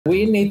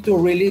We need to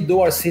really do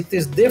our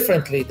cities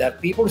differently,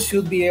 that people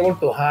should be able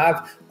to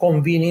have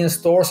convenience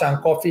stores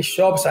and coffee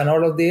shops and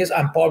all of this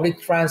and public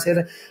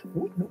transit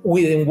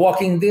within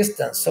walking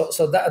distance.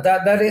 So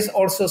that is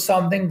also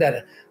something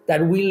that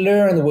we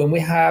learn when we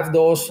have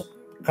those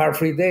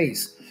car-free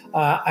days.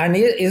 And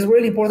it is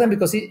really important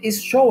because it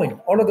is showing.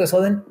 All of a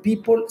sudden,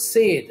 people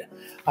see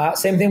it.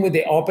 Same thing with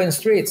the open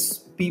streets.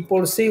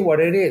 People see what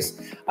it is.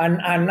 And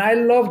I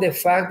love the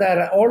fact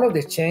that all of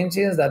the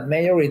changes that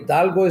Mayor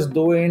Hildalgo is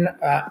doing,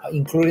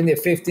 including the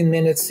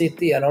 15-minute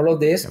city and all of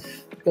this,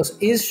 because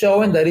it's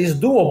showing that it's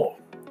doable.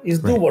 It's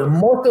doable.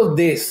 Right. Most of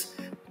these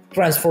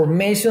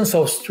transformations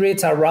of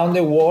streets around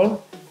the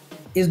world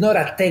is not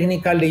a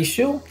technical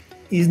issue.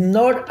 It's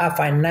not a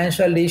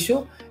financial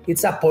issue.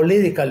 It's a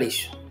political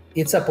issue.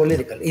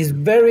 It's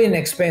very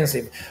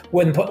inexpensive.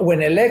 When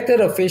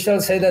elected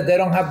officials say that they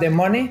don't have the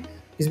money,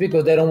 it's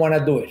because they don't want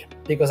to do it.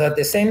 Because at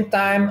the same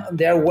time,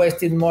 they're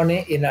wasting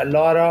money in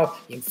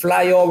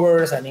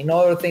flyovers and in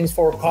other things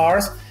for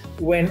cars,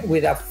 when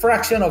with a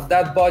fraction of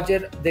that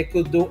budget, they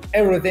could do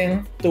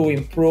everything to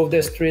improve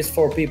the streets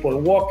for people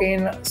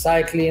walking,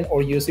 cycling,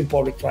 or using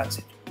public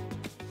transit.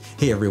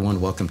 Hey everyone,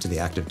 welcome to the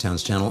Active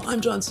Towns channel.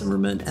 I'm John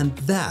Zimmerman, and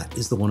that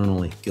is the one and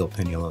only Gil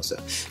Penalosa,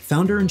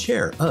 founder and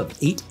chair of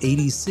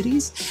 880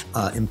 Cities,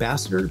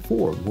 ambassador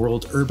for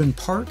World Urban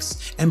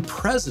Parks, and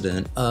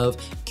president of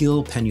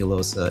Gil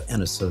Penalosa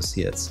and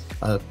Associates,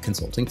 a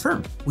consulting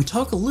firm. We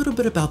talk a little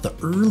bit about the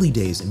early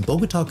days in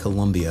Bogota,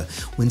 Colombia,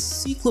 when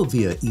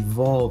Ciclovia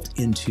evolved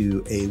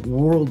into a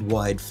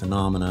worldwide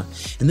phenomena.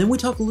 And then we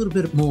talk a little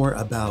bit more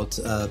about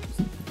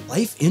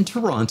life in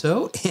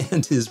Toronto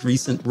and his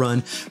recent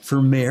run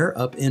for mayor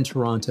up in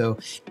Toronto,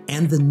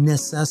 and the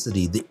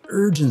necessity, the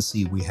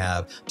urgency we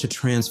have to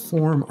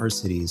transform our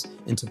cities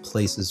into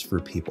places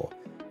for people.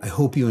 I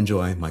hope you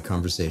enjoy my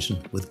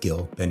conversation with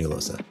Gil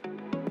Penalosa.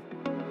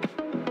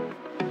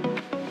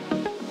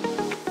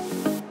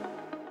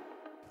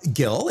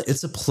 Gil,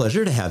 it's a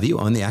pleasure to have you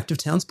on the Active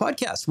Towns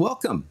podcast.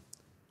 Welcome.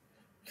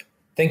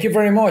 Thank you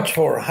very much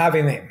for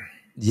having me.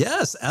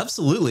 Yes,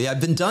 absolutely. I've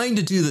been dying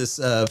to do this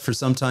for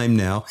some time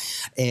now,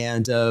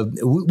 and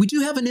we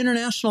do have an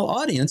international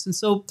audience, and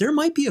so there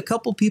might be a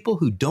couple people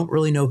who don't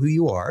really know who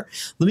you are.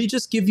 Let me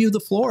just give you the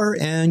floor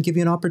and give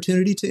you an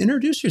opportunity to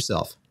introduce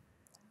yourself.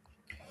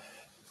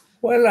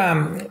 Well,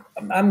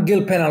 I'm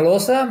Gil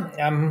Penalosa.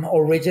 I'm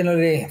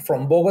originally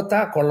from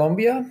Bogota,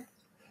 Colombia.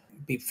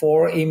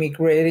 Before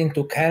immigrating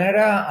to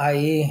Canada,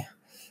 I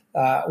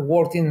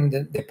worked in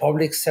the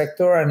public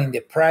sector and in the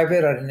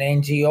private and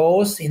in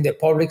NGOs. In the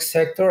public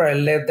sector, I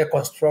led the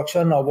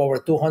construction of over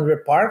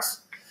 200 parks.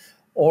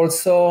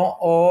 Also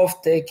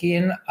of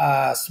taking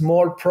a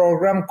small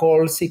program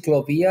called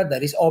Ciclovia,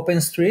 that is open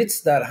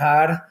streets,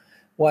 that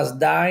was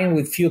dying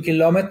with few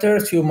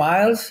kilometers, few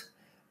miles.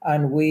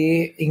 And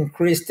we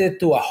increased it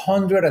to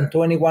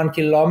 121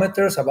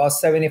 kilometers, about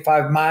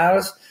 75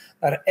 miles,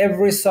 that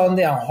every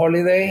Sunday and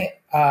holiday,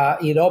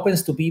 it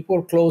opens to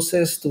people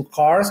closest to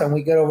cars, and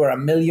we get over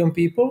 1 million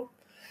people.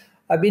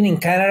 I've been in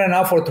Canada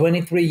now for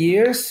 23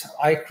 years.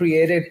 I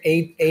created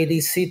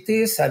 880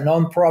 Cities, a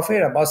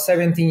nonprofit, about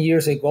 17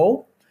 years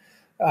ago.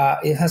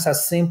 It has a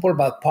simple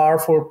but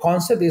powerful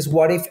concept. Is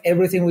what if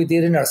everything we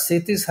did in our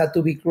cities had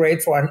to be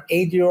great for an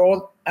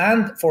 8-year-old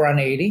and for an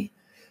 80?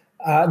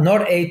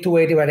 Not 8 to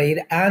 80, but 8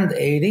 and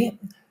 80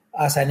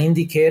 as an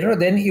indicator.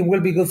 Then it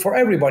will be good for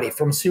everybody,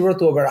 from 0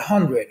 to over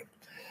 100.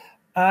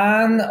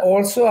 And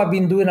also, I've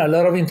been doing a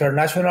lot of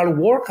international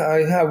work.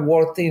 I have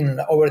worked in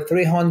over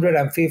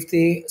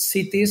 350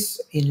 cities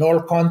in all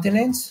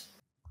continents.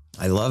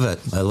 I love it.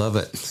 I love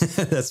it.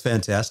 That's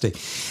fantastic.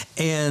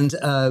 And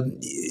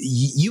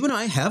you and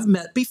I have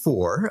met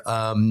before.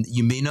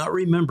 You may not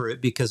remember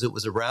it because it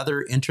was a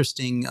rather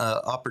interesting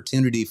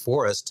opportunity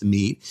for us to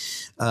meet.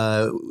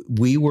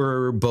 We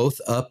were both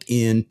up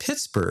in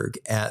Pittsburgh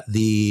at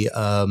the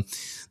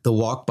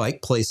Walk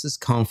Bike Places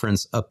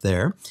conference up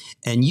there,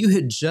 and you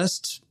had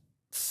just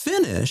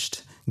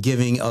finished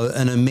giving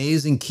an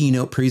amazing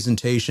keynote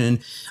presentation,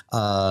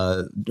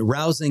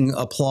 rousing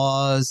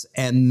applause,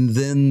 and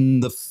then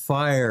the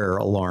fire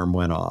alarm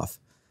went off.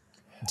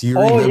 Do you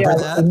remember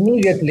that?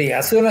 Immediately,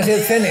 as soon as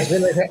it finished, they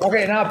said,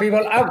 okay, now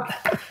people out.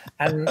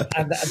 And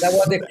that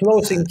was the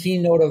closing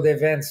keynote of the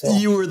event. So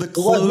you were the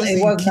closing.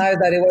 It was nice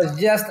that it was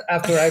just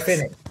after I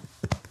finished.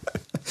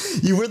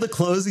 You were the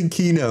closing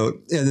keynote,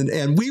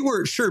 and we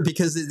weren't sure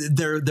because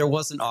there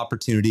wasn't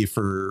opportunity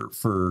for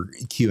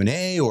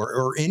Q&A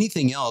or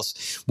anything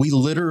else. We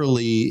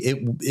literally,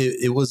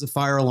 it was a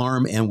fire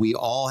alarm, and we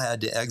all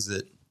had to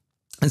exit.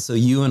 And so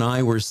you and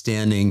I were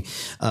standing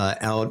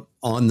out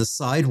on the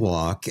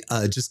sidewalk,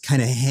 just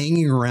kind of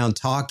hanging around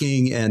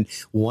talking and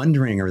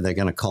wondering, are they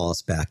going to call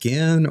us back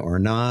in or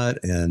not?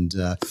 And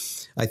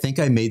I think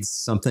I made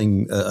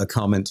a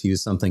comment to you,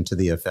 something to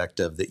the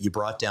effect of that you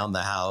brought down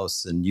the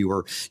house and you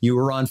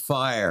were on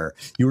fire.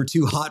 You were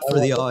too hot for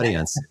the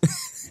audience.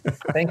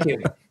 Thank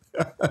you.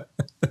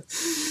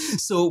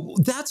 So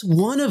that's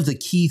one of the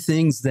key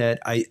things that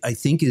I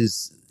think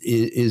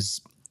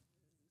is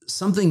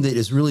something that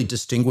is really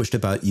distinguished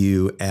about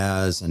you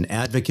as an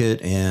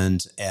advocate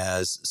and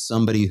as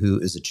somebody who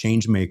is a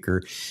change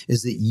maker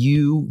is that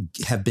you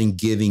have been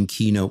giving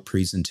keynote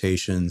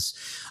presentations.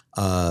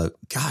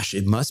 Gosh,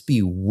 it must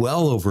be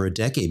well over a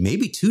decade,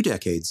 maybe 2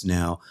 decades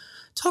now.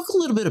 Talk a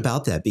little bit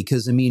about that,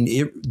 because I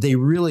mean, they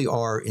really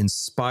are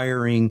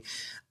inspiring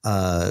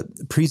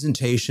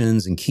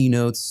presentations and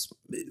keynotes.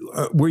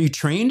 Were you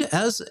trained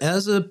as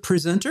a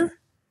presenter?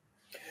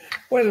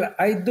 Well,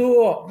 I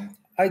do.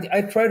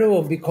 I try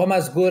to become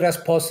as good as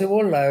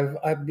possible.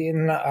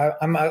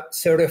 I'm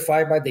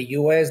certified by the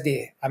U.S.,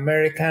 the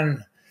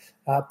American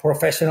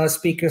Professional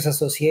Speakers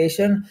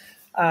Association,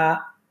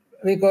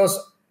 because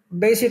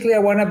basically I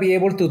want to be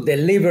able to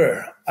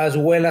deliver as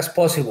well as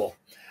possible.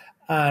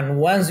 And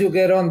once you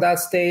get on that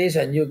stage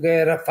and you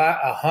get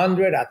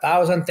 100,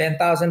 1,000,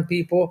 10,000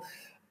 people,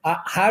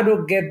 how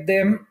to get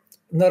them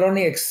not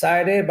only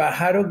excited, but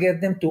how to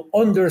get them to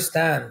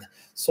understand.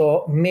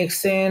 So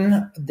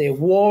mixing the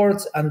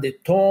words and the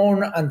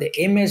tone and the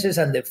images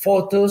and the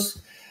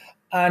photos.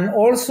 And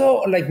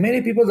also, like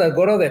many people that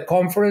go to the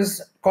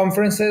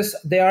conferences,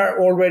 they are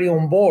already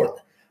on board,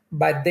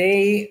 but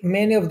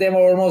many of them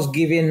are almost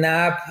giving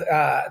up.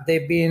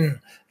 They've been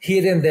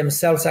hitting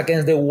themselves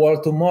against the wall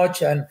too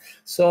much. And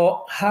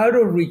so how to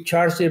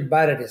recharge their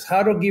batteries,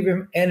 how to give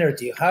them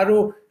energy, how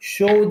to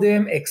show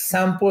them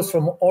examples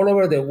from all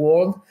over the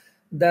world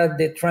that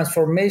the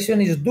transformation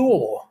is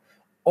doable.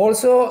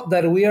 Also,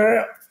 that we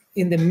are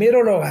in the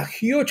middle of a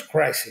huge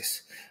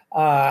crisis.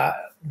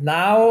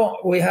 Now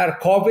we have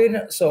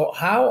COVID. So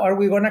how are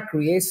we going to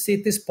create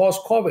cities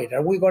post-COVID?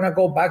 Are we going to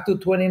go back to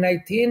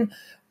 2019,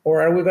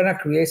 or are we going to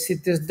create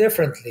cities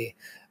differently?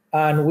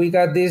 And we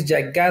got this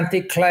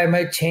gigantic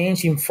climate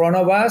change in front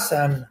of us,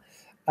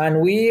 and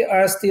we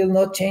are still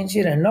not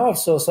changing enough.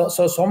 So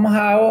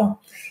somehow,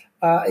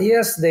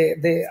 yes,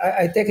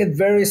 I take it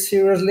very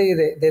seriously.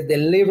 The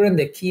delivering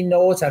the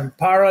keynotes, and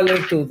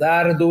parallel to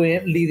that,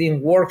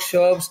 leading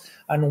workshops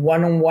and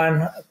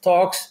one-on-one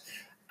talks,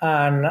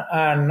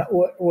 and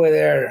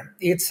whether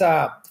it's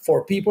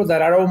for people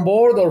that are on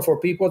board or for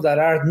people that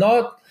are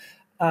not.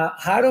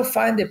 How to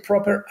find the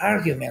proper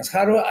arguments,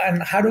 how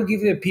to give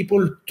the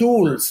people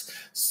tools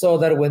so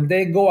that when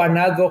they go and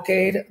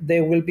advocate, they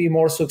will be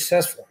more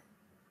successful.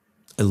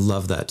 I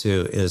love that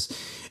too.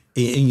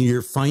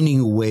 You're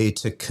finding a way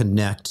to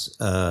connect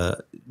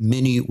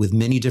with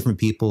many different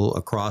people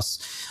across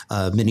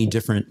many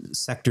different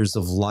sectors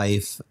of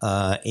life.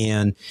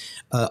 And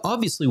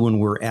obviously, when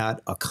we're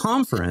at a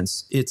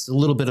conference, it's a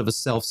little bit of a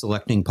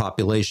self-selecting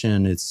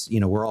population. It's,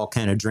 we're all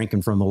kind of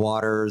drinking from the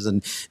waters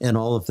and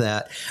all of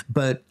that.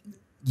 But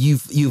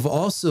you've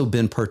also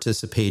been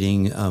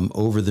participating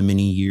over the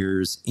many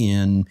years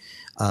in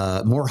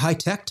more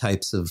high-tech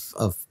types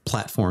of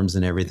platforms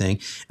and everything.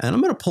 And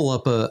I'm going to pull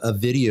up a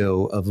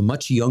video of a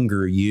much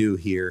younger you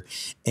here.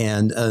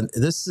 And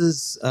this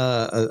is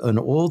an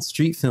old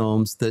street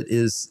films that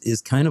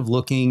is kind of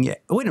looking,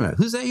 wait a minute,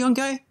 who's that young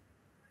guy?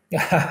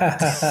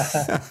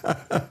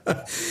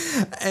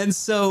 And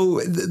so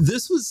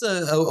this was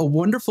a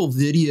wonderful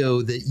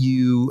video that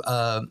you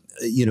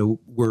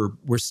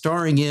were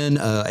starring in.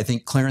 I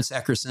think Clarence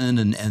Eckerson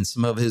and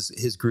some of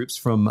his groups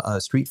from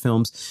Street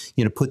Films,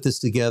 put this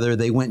together.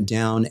 They went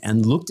down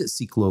and looked at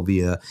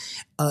Ciclovia.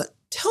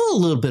 Tell a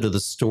little bit of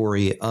the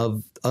story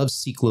of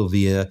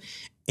Ciclovia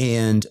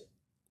and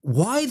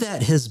why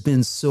that has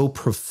been so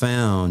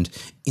profound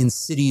in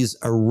cities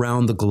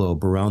around the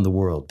globe, around the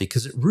world,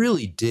 because it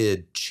really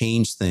did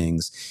change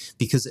things,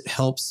 because it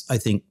helps, I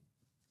think,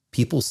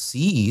 people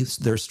see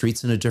their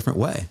streets in a different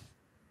way.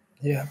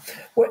 Yeah,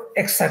 well,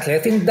 exactly. I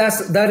think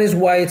that is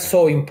why it's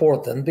so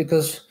important,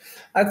 because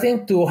I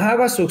think to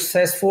have a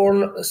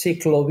successful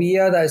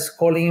Ciclovia, that is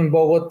calling in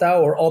Bogota,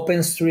 or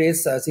open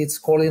streets as it's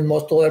called in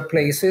most other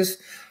places,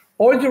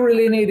 all you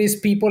really need is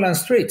people and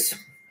streets.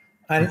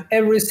 And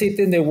every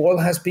city in the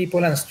world has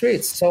people and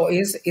streets. So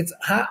it's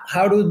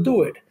how to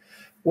do it.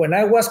 When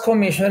I was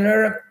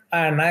commissioner,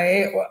 and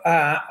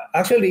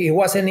actually it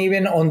wasn't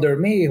even under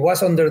me, it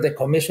was under the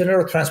commissioner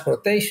of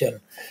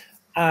transportation.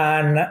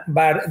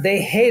 But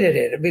they hated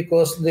it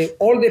because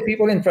all the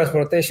people in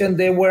transportation,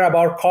 they were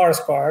about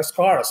cars.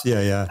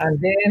 Yeah. And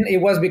then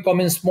it was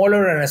becoming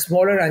smaller and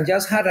smaller, and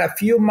just had a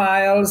few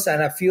miles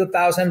and a few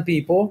thousand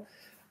people.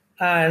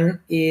 And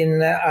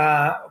in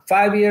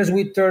 5 years,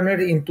 we turned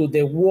it into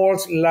the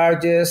world's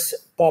largest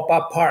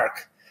pop-up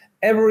park.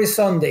 Every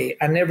Sunday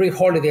and every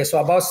holiday, so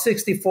about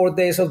 64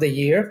 days of the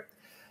year,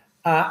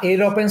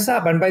 it opens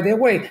up. And by the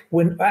way,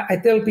 when I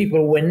tell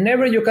people,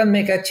 whenever you can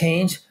make a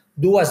change,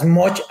 do as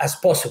much as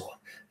possible,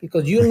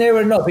 because you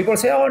never know. People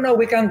say, oh, no,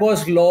 we can go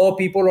slow.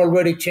 People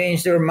already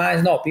changed their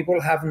minds. No, people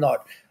have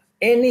not.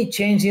 Any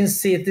change in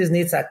cities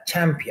needs a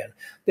champion.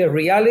 The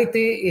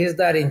reality is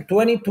that in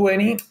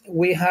 2020,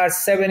 we had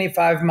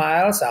 75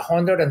 miles,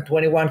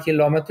 121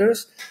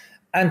 kilometers,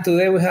 and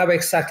today we have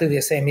exactly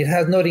the same. It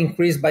has not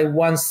increased by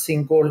one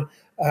single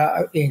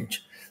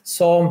inch.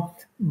 So,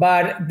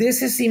 but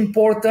this is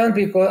important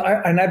because,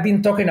 and I've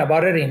been talking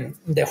about it in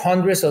the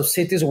hundreds of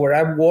cities where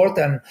I've worked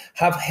and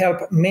have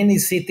helped many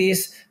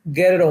cities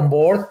get it on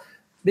board,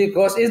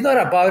 because it's not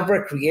about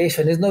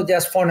recreation. It's not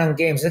just fun and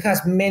games. It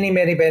has many,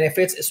 many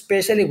benefits,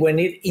 especially when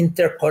it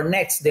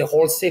interconnects the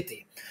whole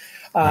city.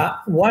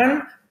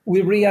 One,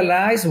 we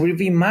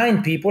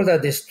remind people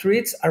that the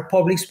streets are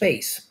public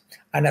space.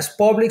 And as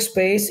public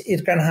space,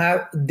 it can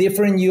have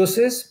different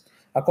uses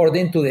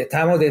according to the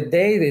time of the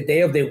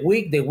day of the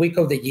week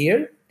of the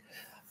year.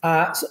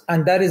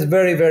 And that is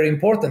very, very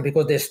important,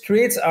 because the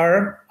streets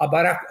are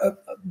about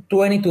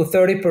 20 to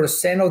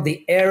 30% of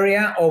the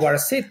area of our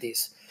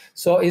cities.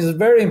 So it's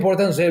very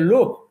important to say,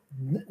 look,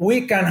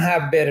 we can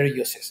have better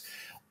uses.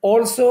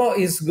 Also,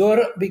 it's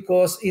good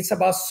because it's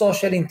about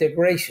social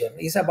integration.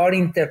 It's about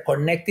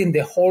interconnecting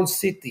the whole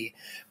city.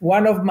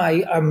 One of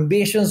my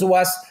ambitions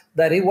was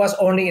that it was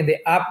only in the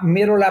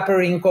middle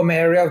upper income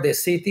area of the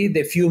city,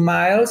 the few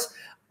miles,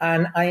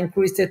 and I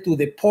increased it to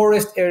the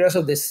poorest areas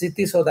of the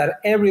city so that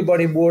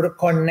everybody would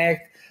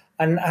connect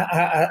and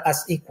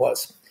as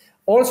equals.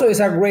 Also, it's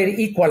a great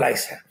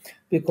equalizer,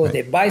 because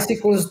the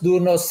bicycles do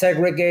not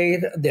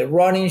segregate, the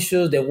running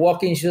shoes, the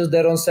walking shoes,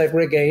 they don't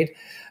segregate.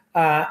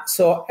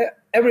 So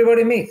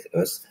everybody meets.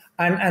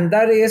 And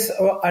that is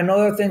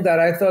another thing that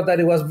I thought that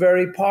it was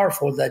very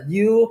powerful, that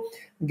you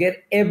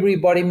get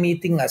everybody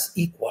meeting as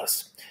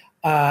equals.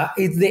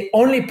 It's the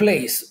only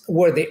place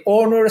where the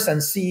owners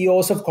and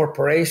CEOs of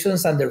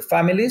corporations and their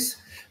families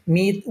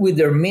meet with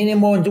their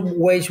minimum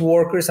wage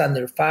workers and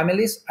their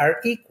families are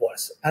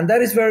equals. And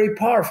that is very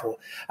powerful.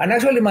 And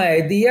actually, my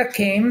idea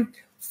came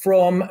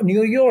from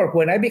New York.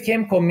 When I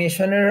became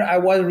commissioner, I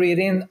was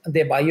reading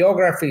the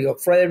biography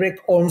of Frederick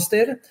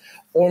Olmsted.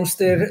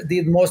 Olmsted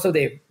did most of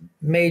the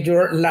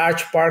major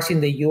large parks in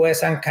the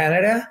US and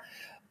Canada.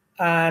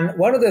 And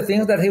one of the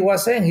things that he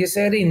was saying, he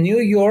said in New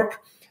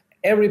York,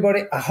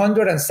 everybody,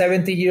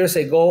 170 years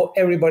ago,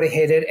 everybody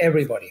hated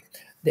everybody.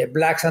 The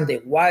blacks and the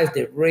whites,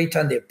 the rich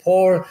and the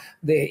poor,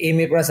 the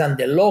immigrants and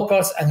the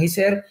locals. And he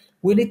said,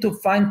 we need to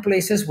find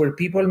places where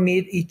people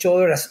meet each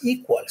other as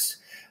equals.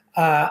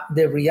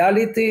 The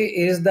reality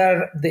is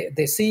that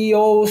the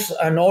CEOs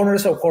and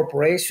owners of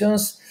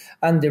corporations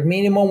and the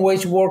minimum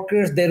wage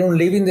workers, they don't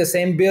live in the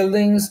same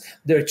buildings.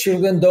 Their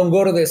children don't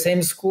go to the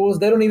same schools.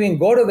 They don't even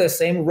go to the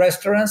same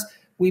restaurants.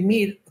 We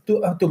meet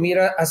to meet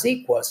as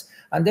equals.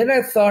 And then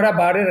I thought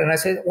about it and I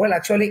said, well,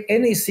 actually,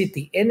 any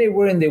city,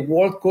 anywhere in the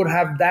world could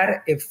have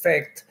that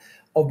effect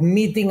of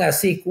meeting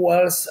as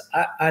equals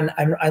and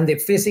the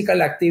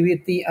physical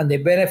activity and the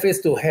benefits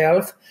to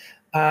health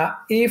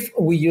if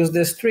we use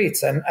the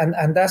streets.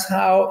 And that's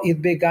how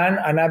it began.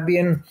 And I've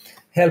been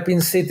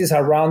helping cities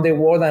around the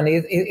world. And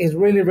it is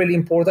really, really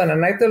important.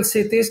 And I tell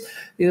cities,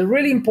 it's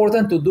really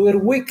important to do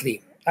it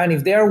weekly. And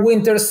if they are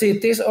winter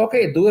cities,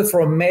 okay, do it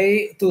from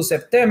May to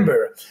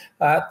September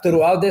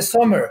throughout the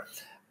summer.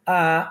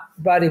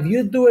 But if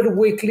you do it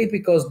weekly,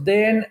 because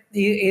then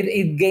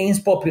it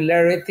gains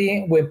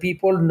popularity when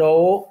people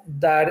know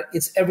that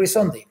it's every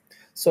Sunday.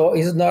 So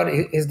it's not,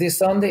 is this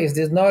Sunday? Is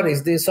this not?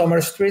 Is this summer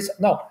streets?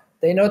 No,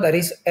 they know that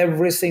it's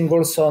every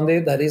single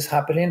Sunday that is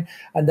happening,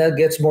 and that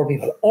gets more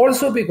people.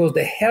 Also because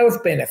the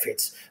health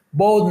benefits,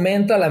 both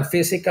mental and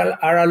physical,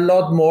 are a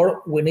lot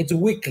more when it's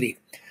weekly.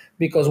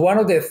 Because one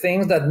of the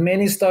things that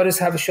many studies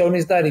have shown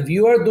is that if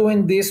you are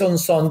doing this on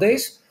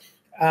Sundays,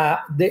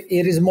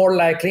 it is more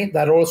likely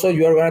that also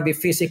you are going to be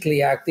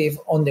physically active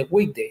on the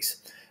weekdays.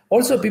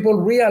 Also, people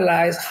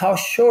realize how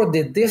short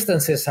the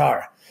distances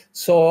are.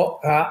 So,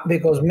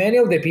 because many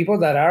of the people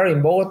that are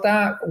in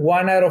Bogota,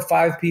 1 out of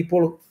 5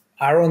 people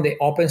are on the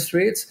open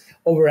streets,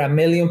 over 1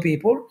 million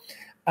people.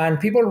 And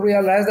people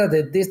realize that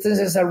the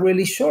distances are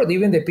really short,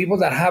 even the people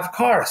that have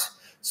cars.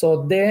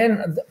 So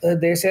then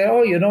they say,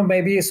 oh,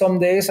 maybe some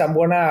days I'm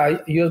going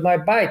to use my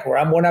bike, or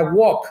I'm going to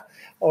walk.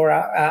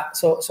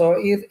 So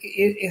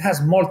it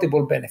has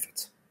multiple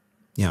benefits.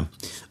 Yeah.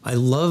 I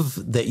love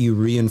that you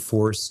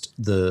reinforced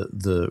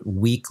the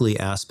weekly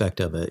aspect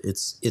of it.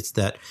 It's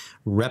that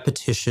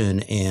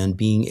repetition and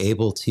being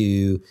able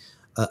to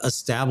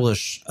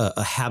establish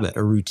a habit,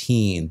 a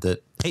routine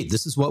that, hey,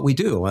 this is what we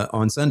do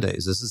on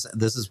Sundays.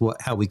 This is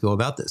how we go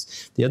about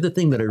this. The other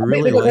thing that I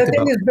really like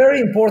about it's very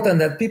important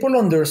that people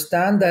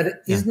understand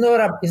that it's not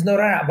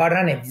about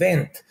an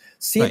event.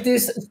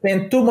 Cities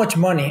spend too much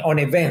money on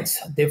events.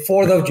 The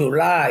 4th of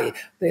July.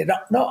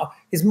 No,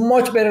 it's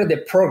much better the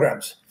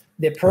programs.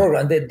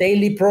 The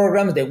daily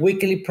programs, the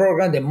weekly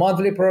programs, the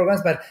monthly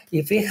programs. But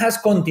if it has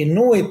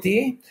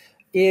continuity,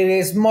 it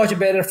is much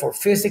better for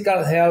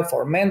physical health,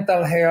 for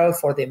mental health,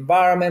 for the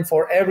environment,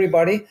 for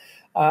everybody.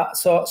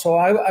 So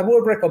I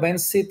would recommend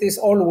cities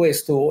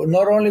always to,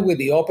 not only with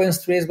the open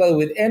streets, but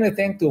with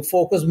anything, to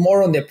focus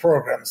more on the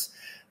programs.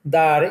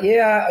 That,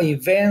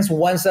 events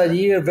once a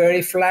year,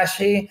 very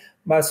flashy,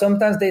 but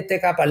sometimes they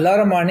take up a lot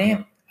of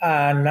money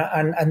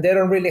and they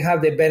don't really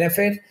have the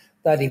benefit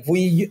that if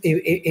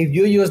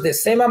you use the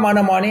same amount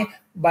of money,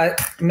 but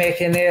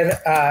making it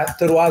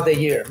throughout the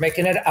year,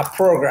 making it a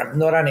program,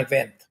 not an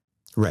event.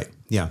 Right.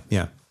 Yeah.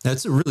 Yeah.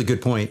 That's a really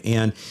good point.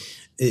 And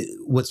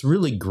what's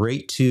really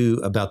great too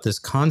about this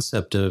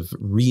concept of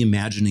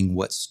reimagining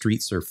what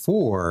streets are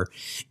for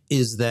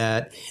is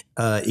that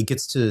it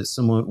gets to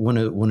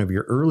one of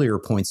your earlier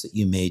points that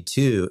you made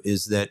too,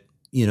 is that,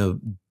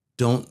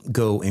 don't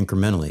go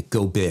incrementally,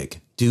 go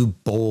big, do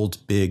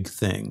bold, big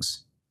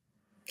things.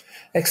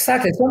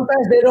 Exactly.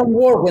 Sometimes they don't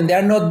work when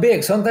they're not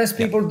big. Sometimes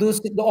people do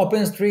the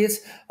open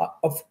streets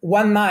of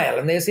 1 mile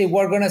and they say,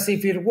 we're going to see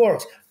if it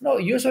works. No,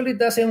 usually it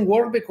doesn't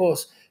work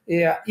because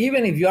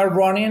even if you are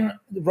run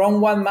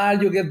 1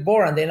 mile, you get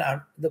bored and then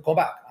go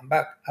back,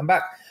 I'm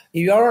back.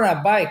 If you're on a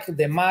bike,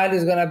 the mile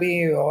is going to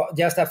be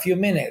just a few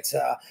minutes.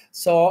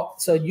 So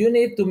you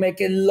need to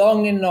make it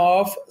long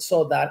enough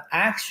so that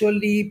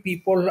actually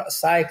people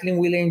cycling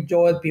will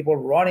enjoy it, people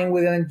running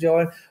will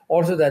enjoy it,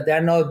 also that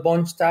they're not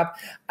bunched up.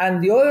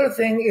 And the other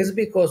thing is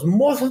because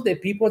most of the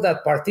people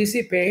that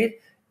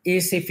participate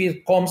is if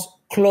it comes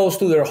close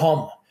to their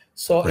home.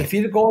 So if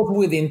it goes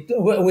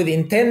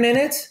within 10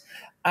 minutes,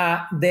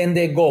 then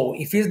they go.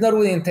 If it's not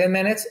within 10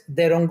 minutes,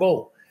 they don't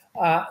go.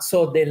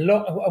 So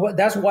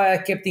that's why I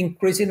kept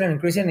increasing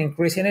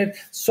it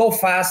so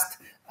fast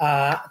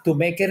to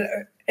make it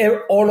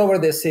all over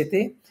the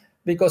city,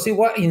 because it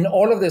was in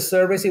all of the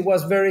surveys, it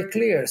was very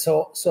clear.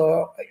 So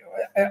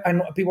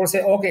and people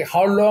say, okay,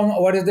 how long?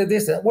 What is the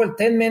distance? Well,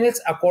 10 minutes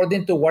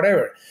according to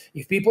whatever.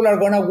 If people are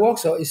going to walk,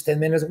 so it's 10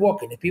 minutes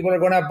walking. If people are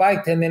going to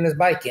bike, 10 minutes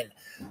biking.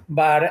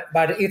 But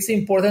it's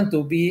important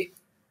to be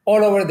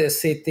all over the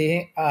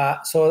city,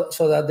 so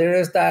that there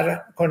is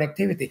that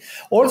connectivity.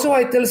 Also,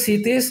 I tell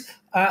cities,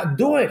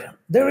 do it.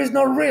 There is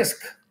no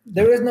risk.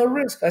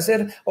 I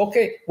said,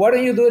 okay, why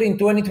don't you do it in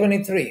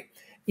 2023?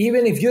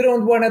 Even if you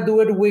don't want to do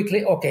it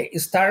weekly, okay,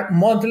 start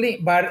monthly,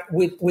 but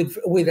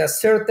with a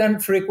certain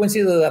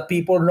frequency so that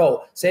people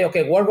know. Say,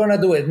 okay, we're going to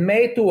do it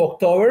May to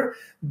October,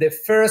 the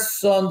first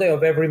Sunday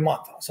of every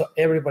month, so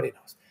everybody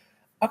knows.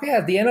 Okay,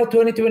 at the end of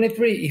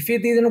 2023, if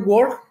it didn't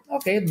work,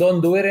 okay, don't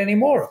do it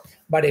anymore.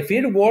 But if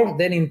it worked,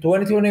 then in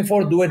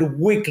 2024, do it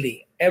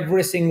weekly,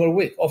 every single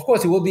week. Of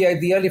course, it would be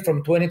ideally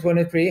from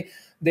 2023,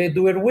 they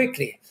do it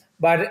weekly.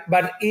 But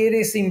it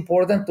is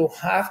important to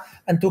have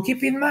and to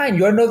keep in mind,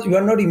 you are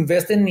not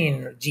investing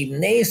in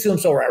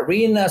gymnasiums or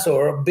arenas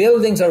or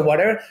buildings or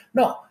whatever.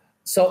 No.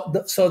 So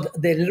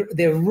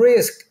the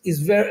risk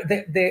is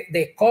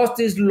the cost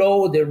is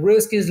low, the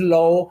risk is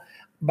low,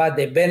 but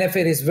the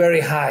benefit is very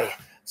high.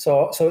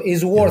 So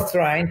it's worth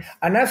trying.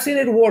 And I've seen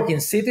it work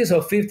in cities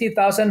of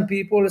 50,000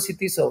 people,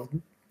 cities of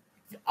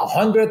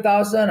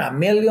 100,000, a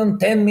million,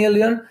 10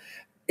 million.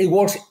 It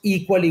works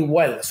equally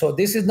well. So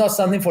this is not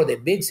something for the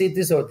big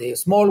cities or the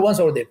small ones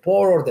or the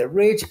poor or the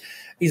rich.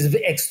 It's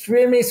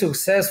extremely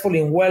successful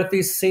in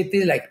wealthy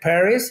cities like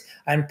Paris.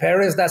 And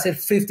Paris does it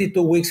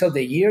 52 weeks of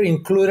the year,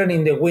 including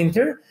in the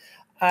winter,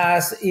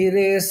 as it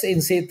is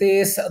in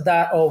cities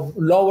that of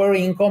lower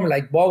income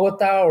like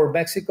Bogota or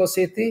Mexico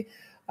City.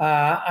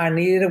 And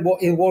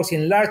it works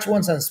in large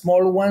ones and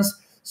small ones.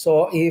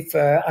 So if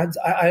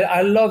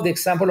I love the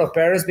example of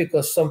Paris,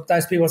 because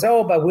sometimes people say,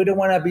 oh, but we don't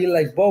want to be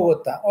like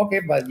Bogota.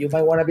 Okay, but you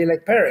might want to be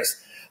like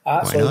Paris.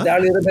 So they're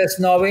a little bit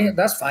snobby.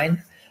 That's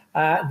fine.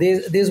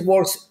 This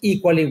works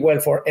equally well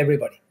for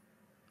everybody.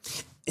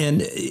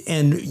 And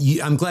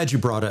I'm glad you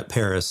brought up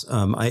Paris.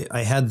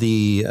 I had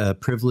the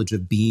privilege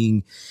of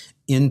being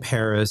in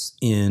Paris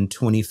in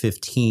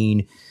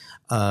 2015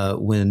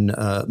 when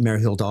Mayor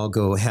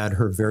Hildalgo had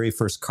her very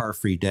first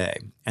car-free day.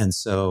 And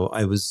so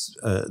I was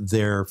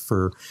there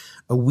for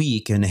a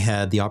week and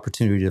had the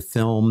opportunity to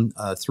film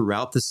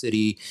throughout the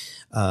city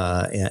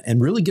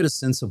and really get a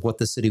sense of what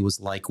the city was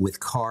like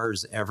with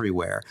cars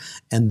everywhere.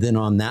 And then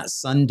on that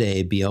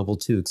Sunday, be able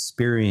to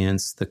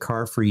experience the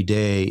car-free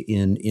day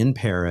in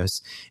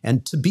Paris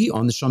and to be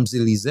on the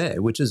Champs-Élysées,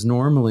 which is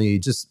normally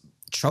just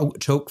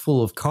choke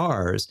full of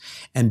cars,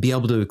 and be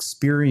able to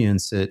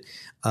experience it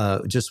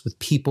just with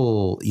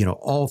people,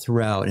 all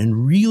throughout,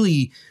 and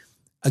really,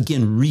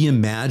 again,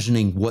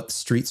 reimagining what the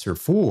streets are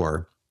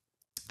for.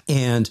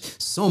 And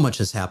so much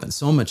has happened.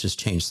 So much has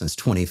changed since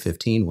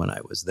 2015 when I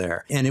was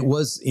there. And it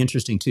was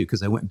interesting, too,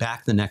 because I went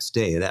back the next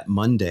day, that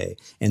Monday,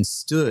 and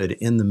stood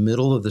in the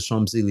middle of the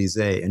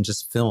Champs-Élysées and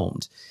just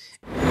filmed.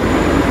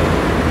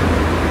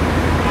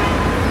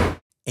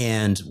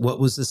 And what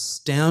was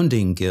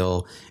astounding,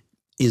 Gil,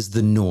 is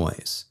the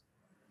noise.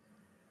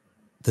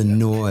 The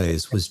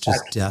noise was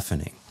just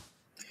deafening.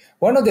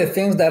 One of the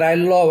things that I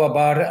love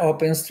about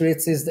open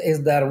streets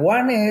is that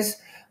one is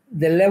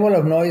the level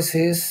of noise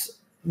is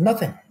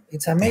nothing.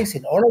 It's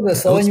amazing. All of a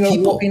sudden you're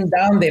walking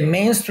down the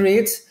main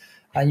streets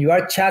and you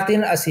are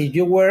chatting as if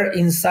you were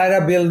inside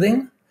a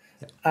building,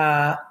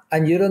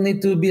 and you don't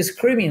need to be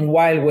screaming.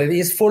 While when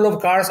it's full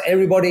of cars,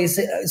 everybody is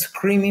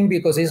screaming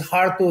because it's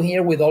hard to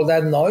hear with all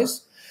that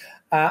noise.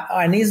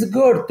 And it's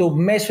good to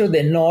measure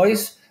the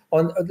noise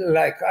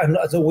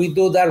so we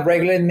do that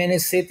regularly in many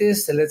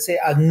cities. So let's say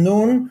at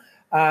noon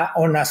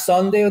on a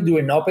Sunday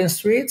during open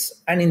streets,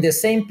 and in the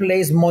same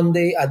place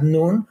Monday at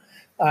noon,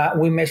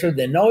 we measure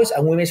the noise,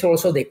 and we measure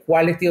also the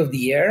quality of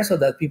the air so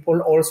that people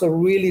also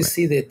really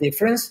see the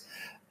difference.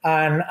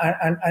 And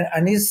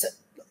it's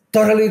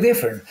totally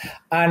different.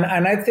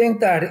 And I think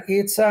that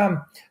it's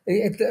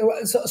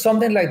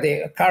something like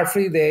the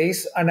car-free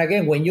days. And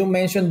again, when you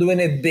mention doing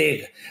it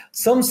big,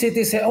 some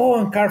cities say, oh,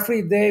 on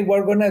car-free day,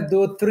 we're going to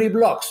do 3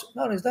 blocks.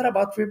 No, it's not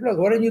about 3 blocks.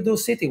 Why don't you do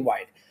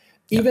citywide?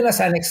 Even as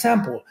an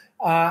example,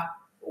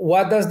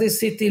 what does the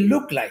city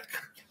look like?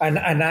 And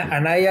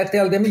I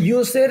tell them,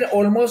 use it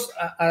almost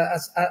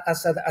as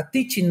a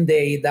teaching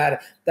day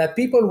that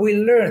people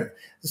will learn.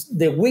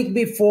 The week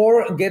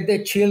before, get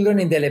the children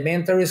in the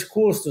elementary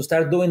schools to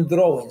start doing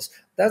drawings.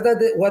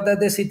 What does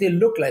the city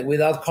look like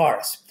without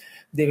cars?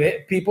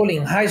 The people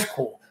in high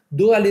school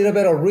do a little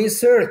bit of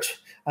research,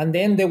 and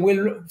then they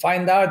will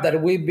find out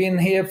that we've been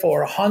here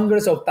for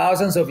hundreds of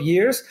thousands of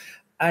years,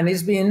 and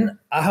it's been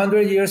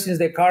 100 years since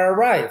the car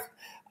arrived.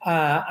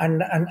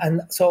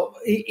 And so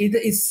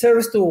it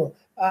serves to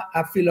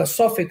a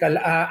philosophical,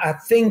 a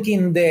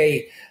thinking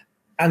day,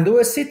 and do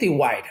a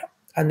citywide.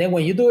 And then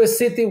when you do a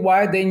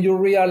citywide, then you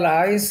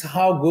realize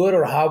how good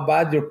or how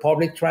bad your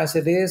public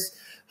transit is,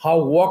 how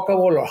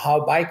walkable or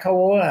how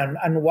bikeable,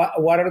 and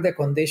what are the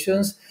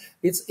conditions.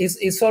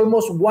 It's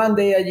almost one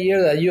day a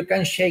year that you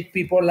can shake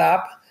people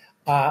up.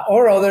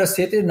 Or other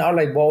cities now,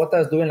 like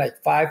Bogota is doing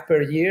like 5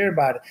 per year.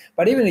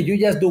 But even if you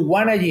just do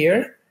 1 a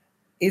year,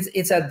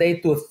 it's a day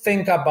to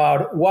think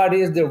about what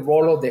is the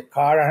role of the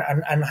car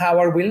and how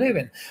are we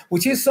living,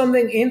 which is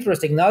something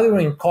interesting. Now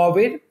during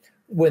COVID,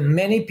 when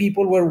many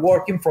people were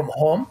working from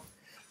home,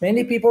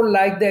 many people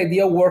liked the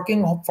idea of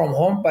working from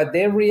home, but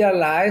they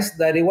realized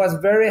that it was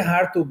very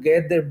hard to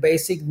get their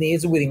basic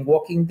needs within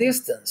walking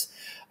distance.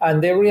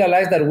 And they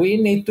realized that we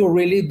need to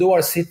really do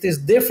our cities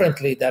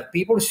differently, that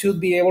people should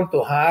be able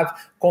to have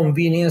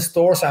convenience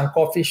stores and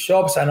coffee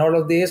shops and all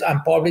of this and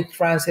public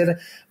transit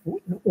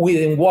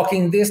within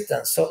walking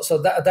distance. So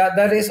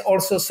that is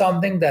also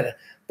something that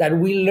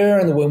we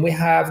learn when we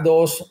have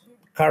those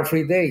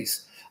car-free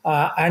days.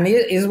 And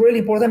it is really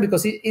important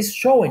because it is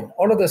showing.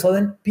 All of a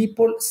sudden,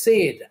 people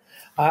see it.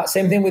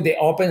 Same thing with the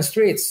open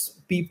streets.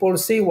 People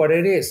see what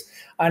it is.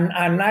 And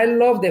I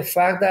love the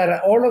fact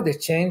that all of the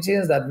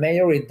changes that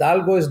Mayor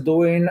Hildalgo is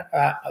doing,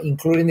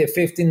 including the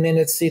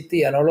 15-minute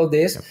city and all of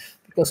this,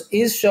 because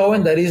it's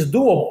showing that it's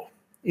doable.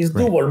 It's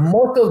doable. Right.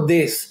 Most of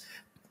these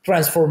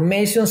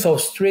transformations of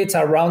streets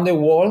around the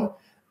world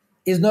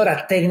is not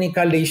a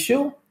technical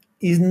issue.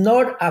 It's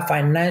not a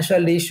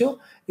financial issue.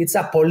 It's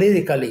a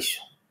political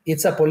issue.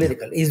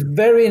 It's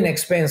very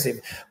inexpensive.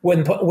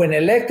 When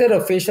elected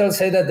officials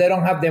say that they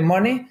don't have the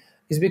money,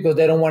 it's because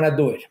they don't want to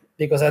do it.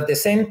 Because at the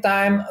same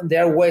time,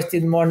 they're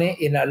wasting money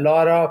in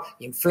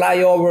in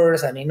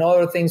flyovers and in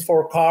other things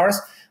for cars,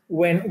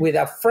 when with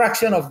a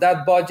fraction of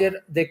that budget,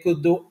 they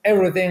could do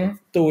everything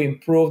to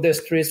improve the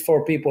streets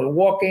for people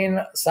walking,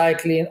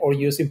 cycling, or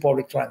using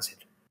public transit.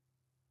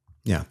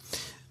 Yeah.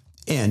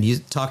 And you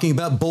talking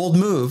about bold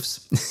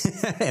moves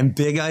and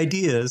big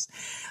ideas.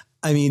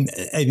 I mean,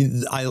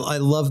 I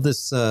love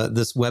this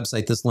this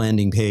website, this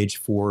landing page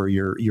for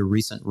your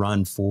recent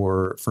run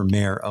for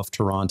mayor of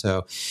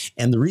Toronto,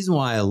 and the reason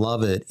why I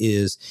love it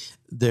is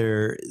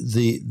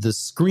the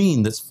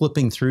screen that's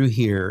flipping through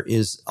here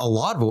is a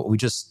lot of what we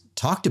just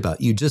talked about.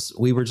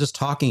 We were just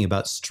talking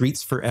about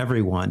streets for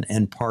everyone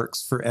and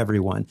parks for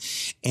everyone,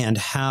 and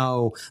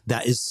how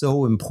that is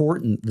so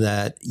important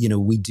that,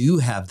 we do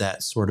have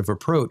that sort of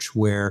approach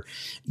where,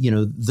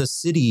 the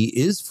city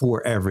is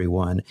for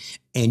everyone,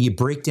 and you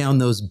break down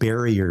those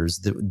barriers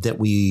that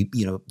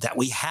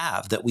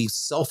we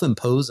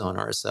self-impose on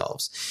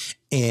ourselves.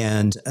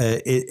 And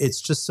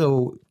it's just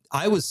so,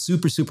 I was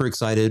super, super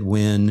excited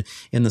when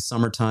in the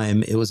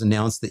summertime it was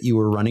announced that you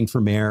were running for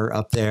mayor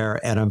up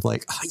there. And I'm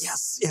like, oh,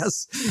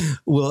 yes.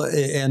 Well,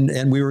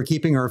 and we were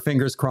keeping our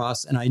fingers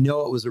crossed. And I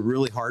know it was a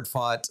really hard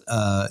fought,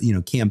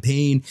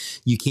 campaign.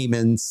 You came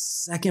in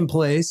second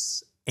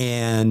place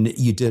and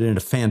you did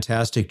a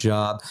fantastic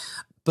job.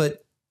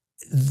 But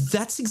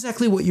that's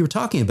exactly what you were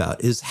talking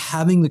about, is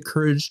having the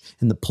courage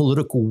and the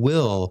political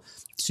will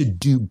to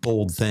do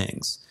bold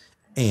things.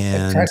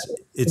 And exactly.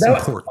 It's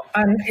important.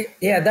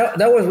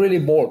 That was really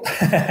bold.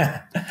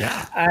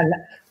 Yeah. And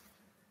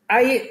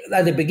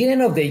at the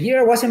beginning of the year,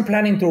 I wasn't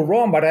planning to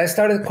run, but I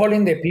started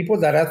calling the people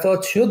that I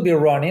thought should be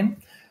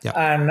running. Yeah.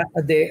 And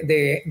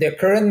the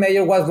current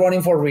mayor was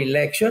running for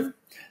re-election.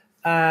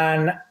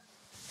 And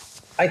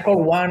I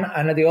called one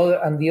and the other,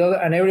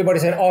 and everybody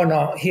said, oh,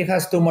 no, he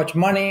has too much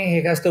money.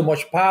 He has too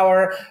much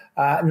power.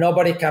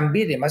 Nobody can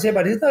beat him. I said,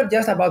 but it's not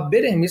just about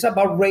beating him. It's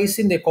about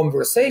raising the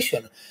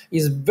conversation.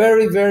 It's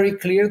very, very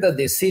clear that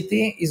the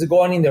city is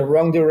going in the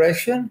wrong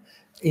direction.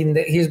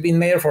 He's been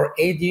mayor for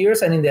 8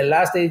 years, and in the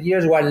last 8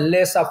 years were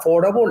less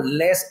affordable,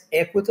 less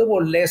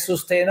equitable, less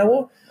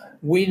sustainable.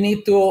 We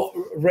need to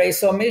raise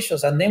some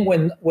issues. And then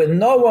when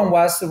no one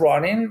was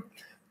running,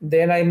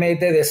 then I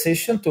made the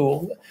decision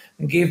to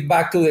give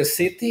back to the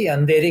city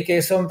and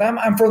dedicate some time.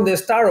 And from the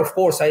start, of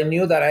course, I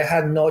knew that I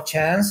had no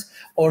chance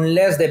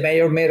unless the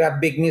mayor made a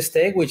big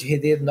mistake, which he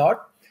did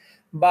not.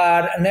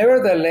 But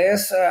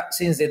nevertheless,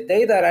 since the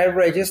day that I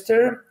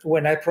registered,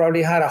 when I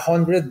probably had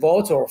 100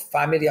 votes or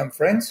family and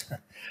friends,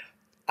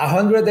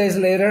 100 days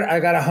later, I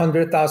got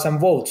 100,000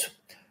 votes.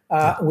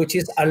 which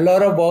is a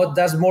lot of votes.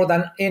 That's more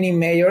than any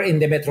mayor in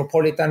the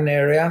metropolitan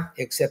area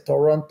except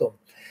Toronto.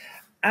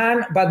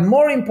 But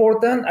more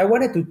important, I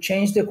wanted to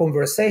change the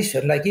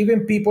conversation. Like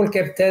even people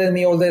kept telling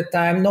me all the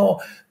time, no,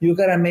 you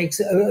gotta make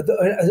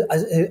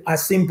a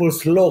simple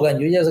slogan.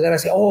 You just gotta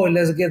say, oh,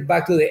 let's get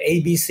back to the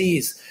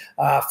ABCs,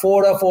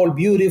 affordable,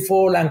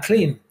 beautiful, and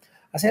clean.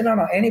 I said,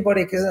 no,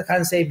 anybody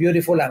can say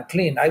beautiful and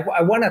clean.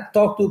 I want to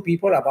talk to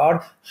people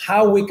about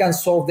how we can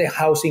solve the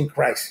housing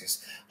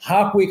crisis,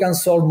 how we can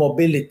solve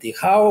mobility,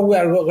 how we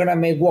are going to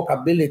make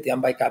walkability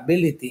and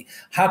bikeability,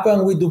 how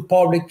can we do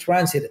public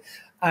transit.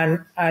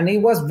 And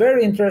it was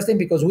very interesting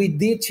because we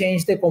did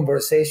change the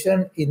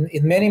conversation in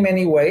many,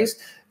 many ways.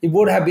 It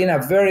would have been a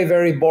very,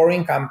 very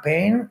boring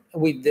campaign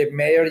with the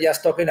mayor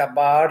just talking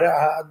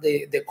about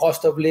the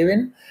cost of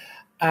living.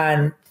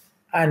 And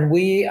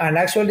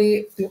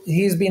actually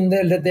he's been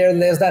there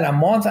less than a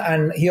month,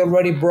 and he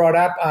already brought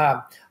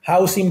up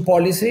housing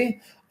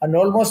policy, and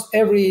almost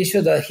every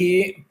issue that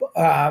he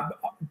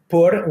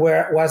put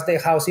was the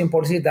housing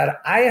policy that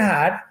I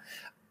had,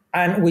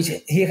 and which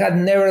he had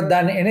never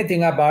done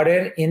anything about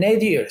it in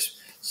 8 years.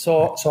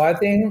 So I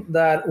think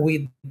that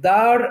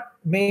without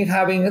me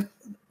having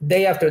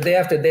day after day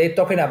after day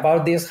talking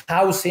about this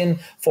housing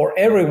for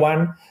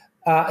everyone,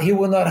 he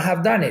would not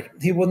have done it.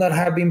 He would not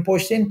have been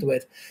pushed into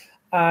it.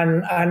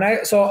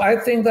 So I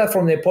think that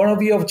from the point of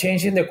view of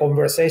changing the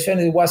conversation,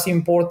 it was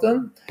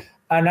important.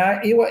 And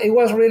it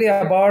was really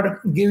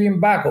about giving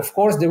back. Of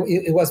course,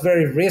 it was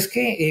very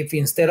risky. If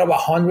instead of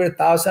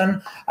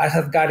 100,000, I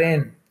had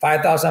gotten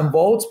 5,000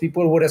 votes,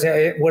 people would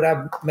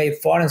have made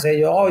fun and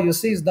say, oh, you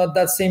see, it's not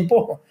that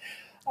simple.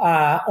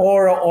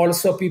 Or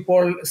also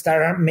people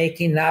started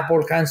making up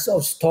all kinds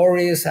of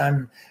stories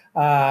and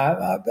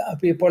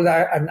people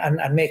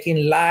and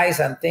making lies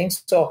and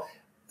things. So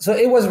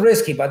it was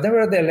risky, but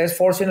nevertheless,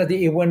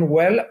 fortunately, it went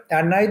well.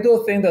 And I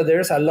do think that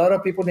there's a lot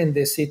of people in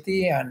the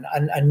city and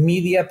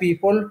media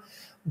people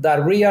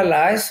that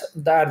realize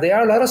that there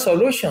are a lot of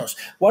solutions.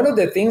 One of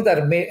the things that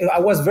I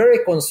was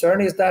very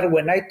concerned is that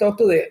when I talk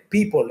to the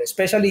people,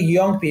 especially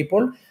young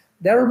people,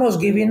 they're almost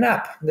giving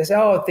up. They say,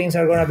 oh, things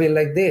are going to be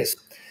like this.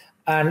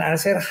 And I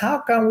said, how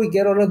can we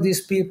get all of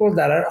these people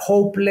that are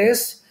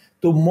hopeless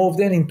to move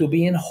them into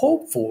being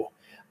hopeful?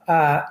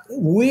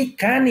 We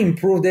can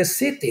improve the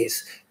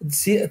cities.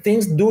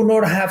 Things do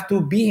not have to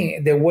be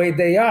the way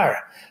they are.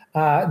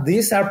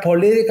 These are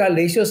political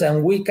issues,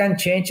 and we can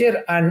change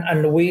it.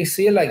 And we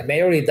see like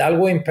Mayor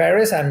Hildalgo in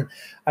Paris and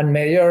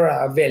Mayor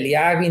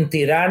Veliag in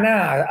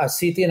Tirana, a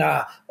city,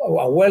 a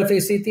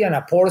wealthy city and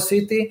a poor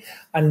city,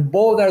 and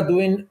both are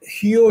doing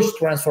huge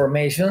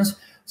transformations.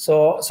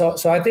 So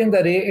I think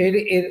that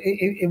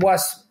it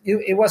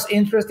was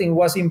interesting, it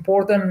was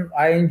important.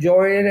 I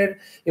enjoyed it.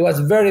 It was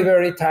very,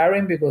 very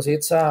tiring because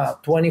it's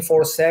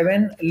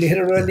 24/7,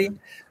 literally.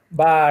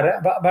 But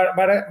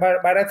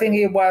I think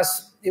it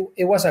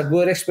was a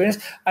good experience.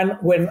 And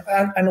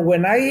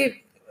when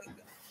I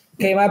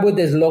came up with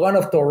the slogan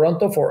of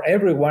Toronto for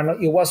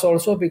everyone, it was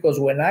also because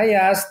when I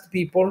asked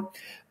people,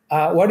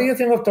 what do you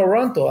think of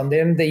Toronto? And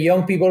then the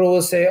young people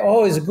will say,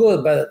 oh, it's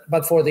good,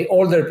 but for the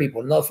older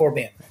people, not for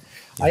me.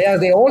 I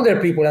asked the older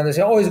people, and they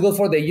say, oh, it's good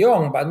for the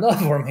young, but not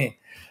for me.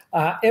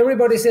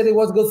 Everybody said it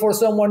was good for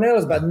someone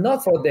else, but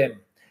not for them.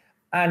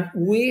 And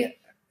we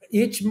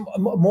each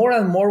more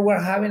and more were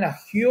having a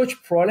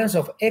huge problems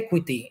of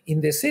equity in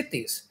the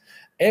cities.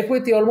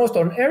 Equity almost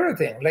on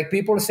everything. Like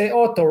people say,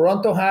 oh,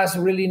 Toronto has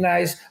really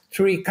nice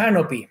tree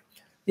canopy.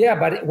 Yeah,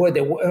 but where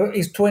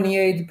it's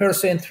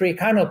 28% tree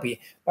canopy.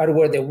 But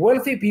where the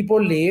wealthy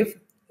people live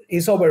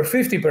is over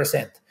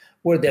 50%.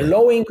 Where the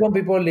low-income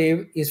people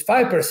live is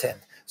 5%.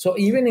 So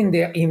even in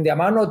the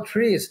amount of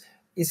trees,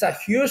 it's a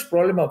huge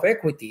problem of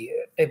equity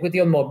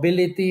on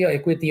mobility,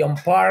 equity on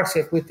parks,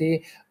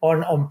 equity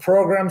on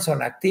programs,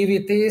 on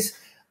activities.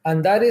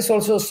 And that is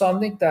also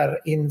something that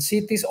in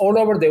cities all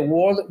over the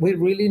world, we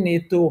really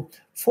need to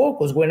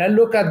focus. When I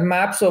look at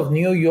maps of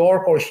New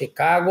York or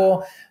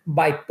Chicago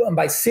by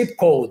zip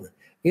code,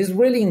 it's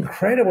really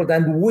incredible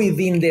that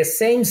within the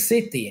same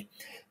city,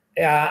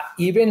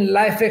 even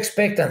life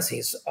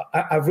expectancies,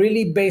 a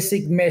really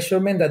basic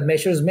measurement that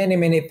measures many,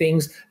 many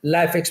things,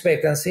 life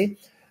expectancy.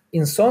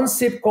 In some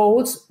zip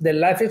codes, the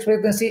life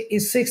expectancy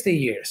is 60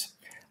 years.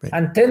 Right.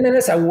 And 10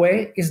 minutes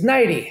away is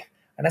 90.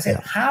 And I said,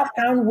 how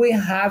can we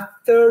have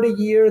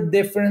 30-year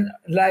different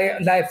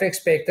life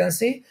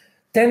expectancy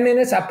 10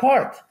 minutes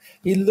apart?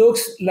 It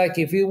looks like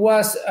if it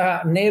was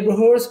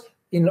neighborhoods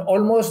in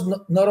almost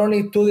not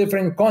only two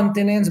different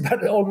continents,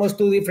 but almost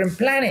two different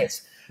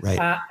planets. Right.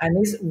 And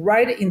it's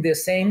right in the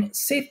same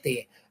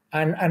city.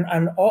 And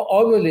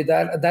obviously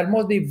that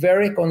must be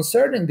very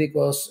concerning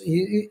because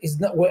it's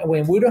not,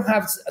 when we don't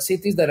have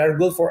cities that are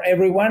good for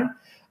everyone,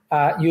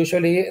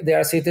 usually there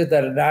are cities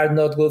that are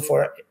not good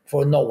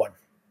for no one.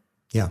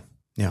 Yeah.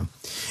 Yeah.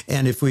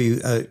 And if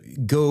we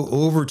go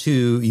over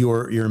to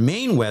your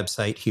main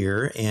website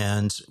here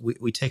and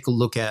we take a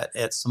look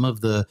at some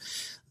of the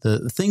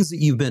the things that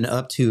you've been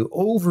up to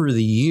over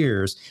the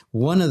years.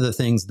 One of the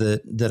things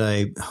that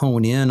I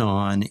hone in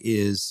on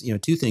is,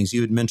 two things.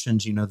 You had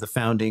mentioned, the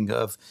founding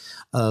of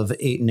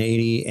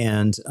 880,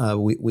 and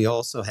we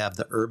also have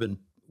the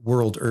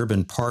World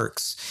Urban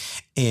Parks.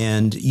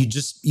 And you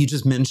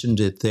just mentioned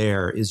it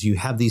there, is you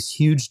have these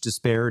huge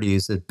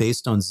disparities that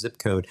based on zip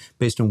code,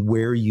 based on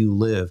where you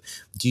live.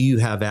 Do you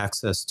have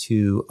access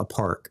to a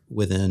park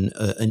within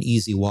an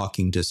easy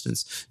walking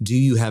distance? Do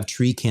you have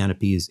tree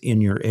canopies in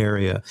your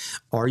area?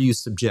 Are you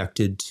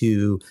subjected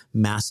to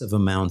massive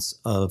amounts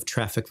of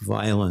traffic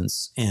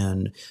violence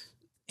and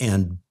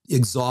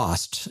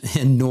exhaust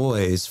and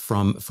noise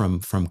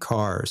from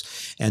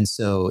cars? And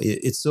so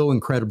it's so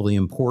incredibly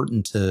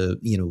important to,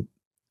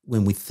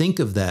 when we think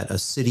of that, a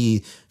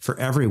city for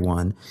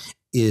everyone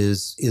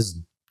is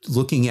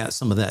looking at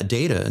some of that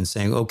data and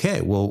saying,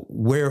 okay, well,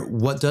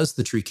 what does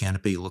the tree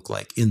canopy look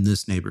like in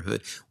this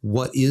neighborhood?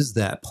 What is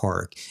that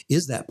park?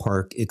 Is that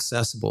park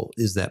accessible?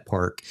 Is that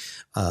park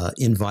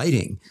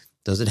inviting?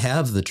 Does it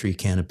have the tree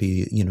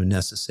canopy,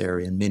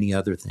 necessary, and many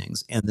other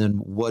things? And then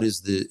what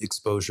is the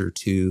exposure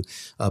to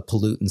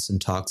pollutants and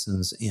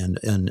toxins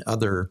and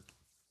other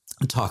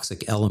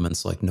toxic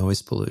elements like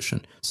noise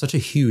pollution? Such a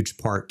huge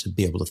part to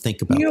be able to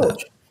think about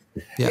that.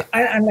 Yeah.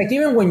 And like,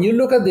 even when you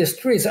look at the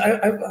streets,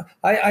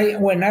 I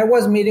when I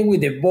was meeting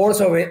with the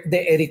boards of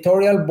the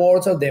editorial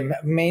boards of the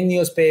main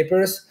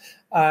newspapers,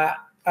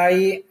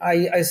 I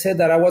said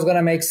that I was going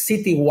to make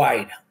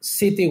citywide,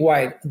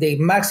 the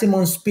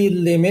maximum speed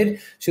limit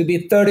should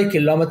be 30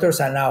 kilometers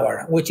an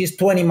hour, which is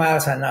 20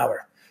 miles an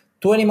hour,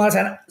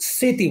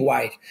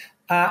 citywide.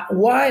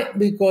 Why?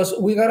 Because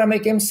we got to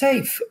make them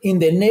safe in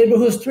the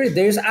neighborhood street.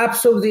 There is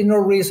absolutely no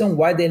reason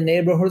why the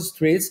neighborhood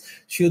streets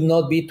should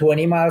not be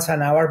 20 miles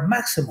an hour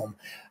maximum.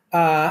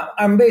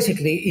 And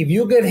basically, if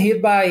you get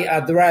hit by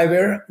a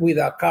driver with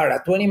a car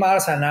at 20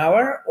 miles an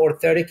hour or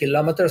 30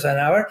 kilometers an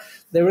hour,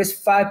 there is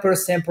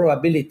 5%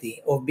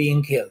 probability of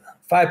being killed.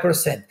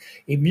 5%.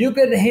 If you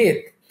get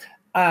hit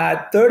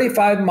at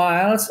 35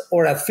 miles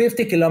or at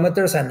 50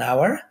 kilometers an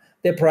hour,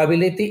 the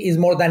probability is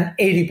more than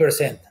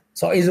 80%.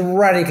 So it's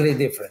radically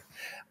different.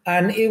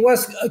 And it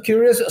was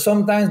curious.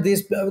 Sometimes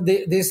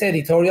these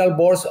editorial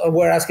boards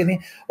were asking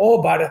me,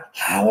 oh, but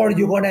how are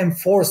you going to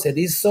enforce it?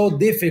 It's so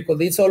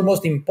difficult. It's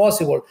almost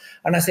impossible.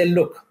 And I said,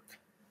 look,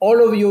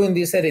 all of you in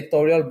this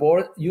editorial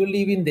board, you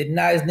live in the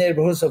nice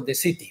neighborhoods of the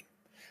city.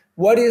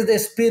 What is the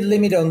speed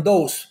limit on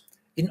those?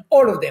 In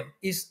all of them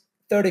is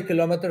 30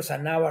 kilometers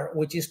an hour,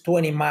 which is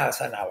 20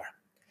 miles an hour.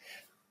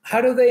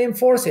 How do they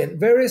enforce it?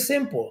 Very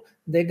simple.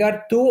 They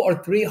got 2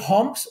 or 3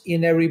 humps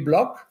in every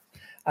block,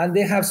 and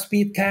they have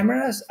speed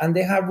cameras, and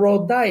they have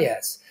road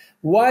diets.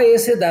 Why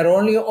is it that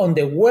only on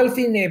the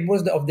wealthy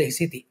neighborhoods of the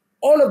city,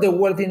 all of the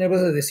wealthy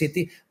neighborhoods of the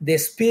city, the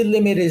speed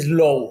limit is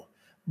low,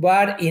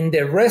 but in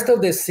the rest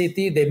of the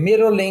city, the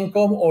middle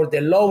income or the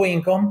low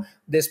income,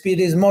 the speed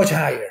is much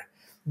higher?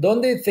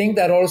 Don't they think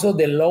that also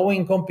the low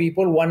income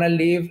people want to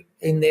live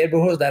in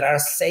neighborhoods that are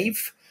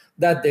safe,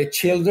 that the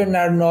children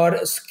are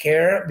not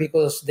scared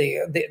because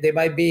they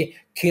might be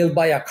killed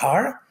by a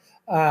car?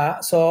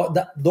 So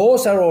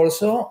those are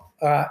also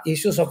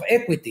issues of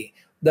equity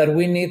that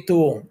we need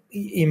to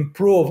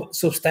improve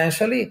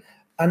substantially,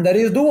 and that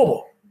is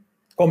doable,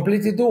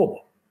 completely doable.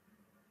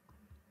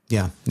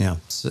 Yeah.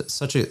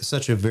 Such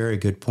a very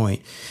good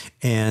point.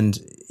 And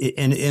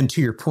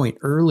to your point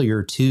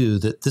earlier too,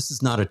 that this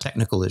is not a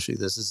technical issue.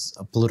 This is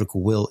a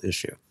political will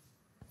issue.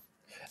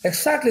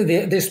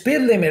 Exactly. The speed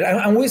limit.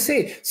 And we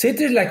see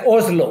cities like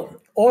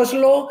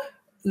Oslo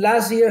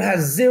last year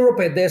has 0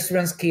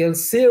 pedestrians killed,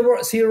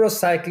 zero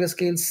cyclists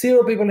killed,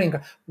 0 people in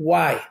car.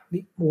 Why?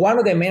 One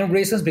of the main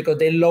reasons, because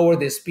they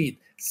lowered the speed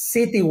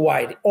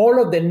citywide,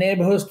 all of the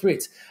neighborhood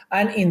streets.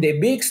 And in the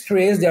big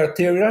streets, the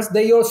arterials,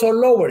 they also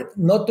lowered it,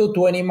 not to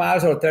 20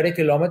 miles or 30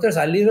 kilometers,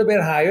 a little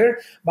bit higher,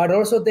 but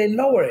also they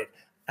lower it.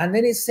 And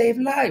then it saved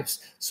lives.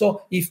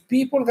 So if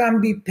people can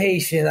be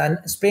patient and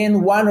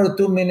spend 1 or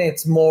 2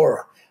 minutes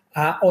more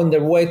on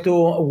their way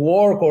to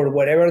work or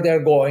wherever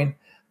they're going,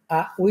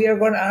 we are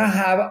going to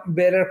have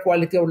better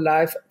quality of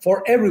life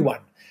for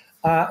everyone.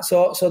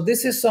 So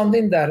this is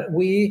something that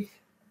we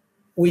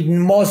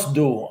must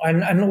do,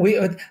 and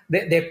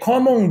the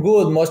common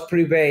good must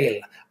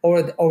prevail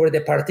over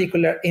the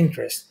particular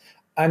interest.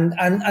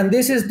 And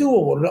this is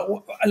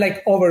doable.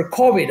 Like over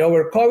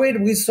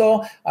COVID, we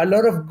saw a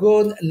lot of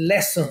good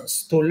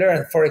lessons to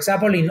learn. For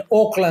example, in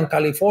Oakland,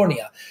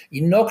 California,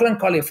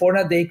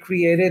 they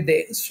created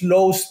the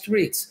slow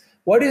streets.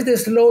 What is the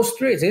slow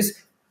streets? It's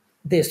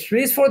the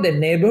streets for the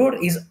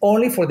neighborhood is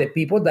only for the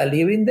people that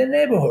live in the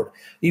neighborhood.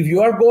 If you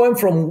are going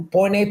from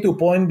point A to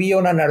point B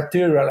on an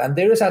arterial and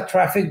there is a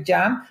traffic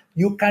jam,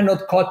 you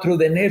cannot cut through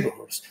the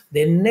neighborhoods.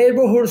 The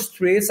neighborhood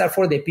streets are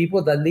for the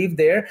people that live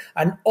there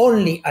and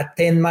only at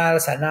 10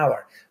 miles an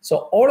hour.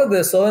 So all of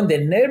a sudden, the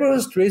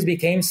neighborhood streets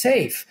became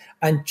safe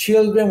and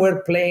children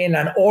were playing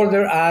and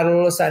older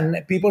adults and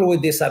people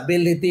with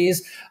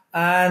disabilities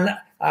and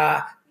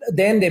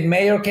Then the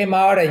mayor came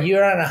out a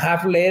year and a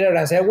half later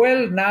and said,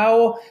 well,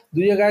 now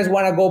do you guys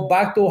want to go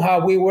back to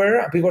how we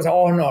were? People said,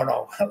 oh,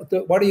 no.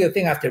 What do you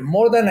think? After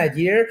more than a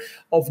year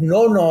of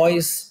no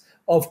noise,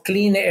 of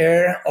clean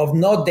air, of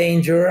no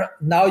danger,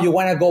 now you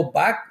want to go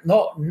back?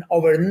 No,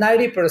 over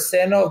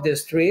 90% of the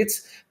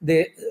streets,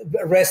 the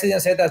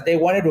residents said that they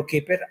wanted to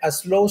keep it as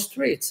slow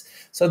streets.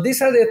 So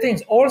these are the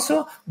things.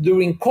 Also,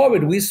 during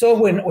COVID, we saw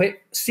when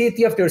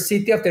city after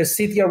city after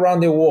city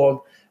around the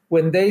world,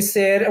 when they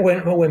said,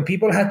 when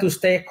people had to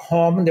stay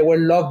home, there were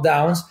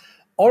lockdowns,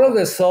 all of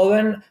a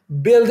sudden,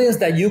 buildings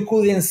that you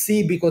couldn't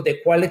see because the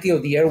quality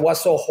of the air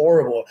was so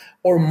horrible,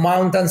 or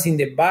mountains in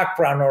the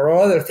background, or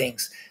other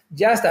things.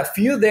 Just a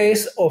few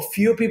days of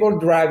few people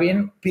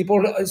driving,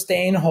 people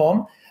staying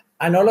home,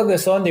 and all of a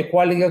sudden, the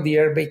quality of the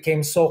air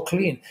became so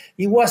clean.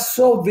 It was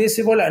so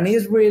visible, and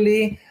it's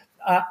really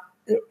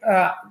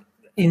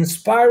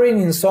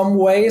inspiring in some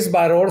ways,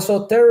 but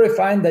also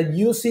terrifying that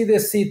you see the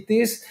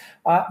cities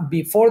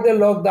before the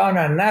lockdown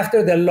and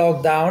after the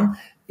lockdown.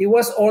 It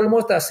was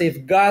almost as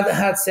if God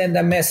had sent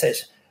a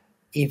message.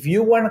 If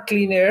you want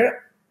clean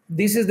air,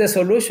 this is the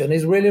solution.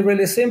 It's really,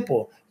 really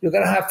simple. You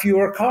got to have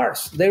fewer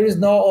cars. There is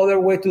no other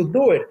way to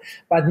do it.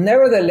 But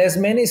nevertheless,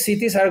 many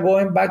cities are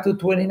going back to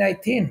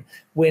 2019,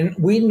 when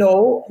we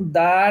know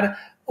that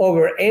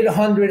over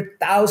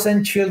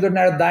 800,000 children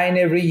are dying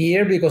every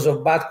year because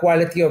of bad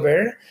quality of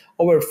air.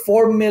 Over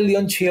 4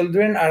 million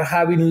children are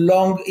having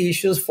lung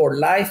issues for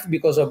life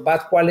because of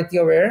bad quality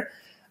of air.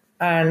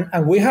 And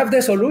we have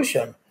the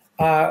solution.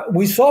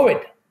 We saw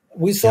it.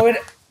 We saw it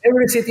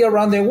every city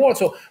around the world.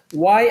 So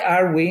why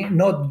are we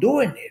not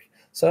doing it?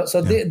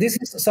 This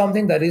is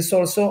something that is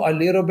also a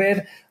little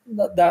bit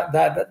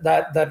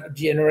that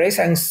generates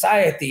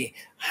anxiety.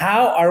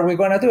 How are we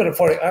going to do it?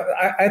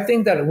 I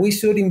think that we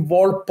should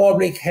involve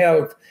public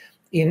health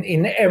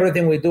in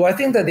everything we do. I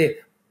think that the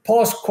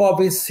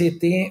post-COVID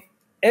city,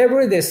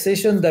 every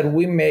decision that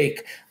we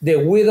make, the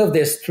width of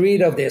the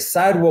street, of the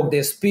sidewalk,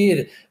 the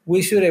speed,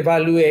 we should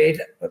evaluate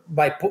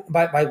by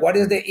what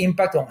is the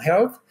impact on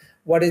health,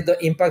 what is the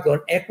impact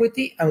on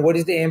equity, and what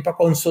is the impact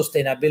on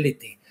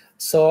sustainability.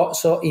 So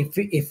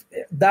if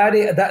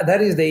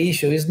that is the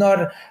issue, it's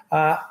not.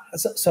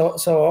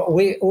 So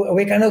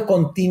we cannot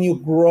continue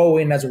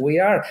growing as we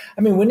are.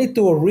 I mean, we need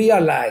to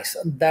realize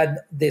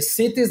that the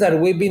cities that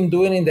we've been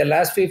doing in the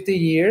last 50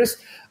 years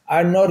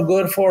are not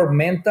good for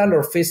mental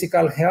or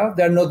physical health.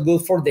 They're not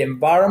good for the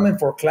environment,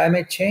 for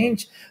climate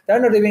change.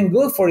 They're not even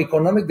good for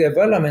economic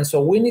development.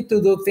 So we need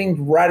to do things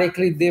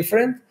radically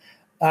different.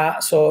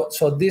 So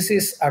this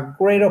is a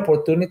great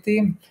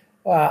opportunity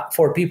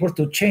for people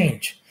to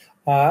change.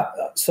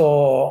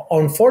 So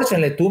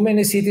unfortunately, too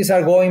many cities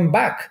are going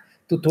back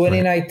to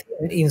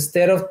 2019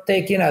 instead of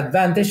taking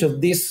advantage of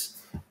this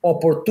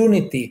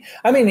opportunity.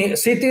 I mean,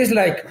 cities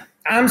like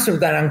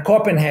Amsterdam and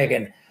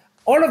Copenhagen,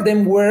 all of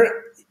them were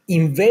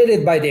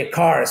invaded by the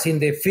cars in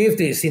the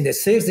 50s, in the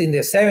 60s, in the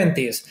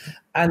 70s.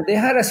 And they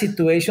had a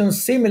situation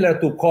similar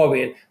to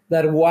COVID,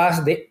 that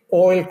was the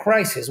oil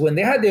crisis. When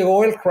they had the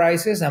oil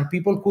crisis and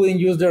people couldn't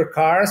use their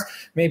cars,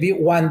 maybe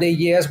one day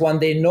yes, one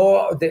day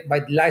no,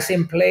 by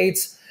license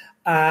plates,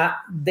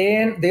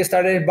 then they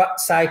started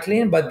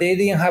cycling, but they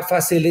didn't have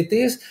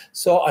facilities.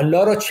 So a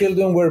lot of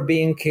children were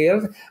being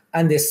killed,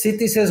 and the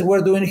citizens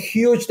were doing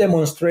huge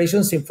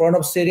demonstrations in front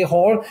of City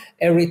Hall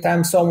every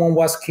time someone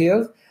was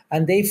killed.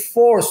 And they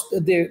forced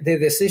the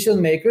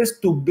decision makers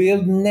to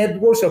build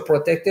networks of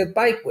protected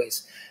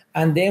bikeways.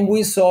 And then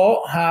we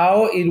saw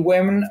how it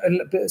went,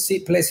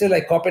 places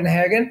like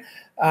Copenhagen,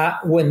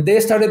 when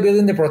they started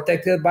building the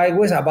protected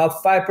bikeways,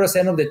 about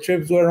 5% of the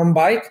trips were on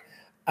bike.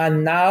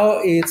 And now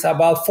it's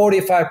about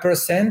 45%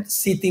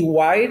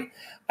 citywide.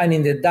 And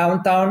in the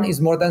downtown, it's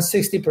more than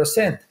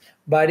 60%.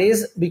 But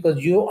it's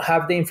because you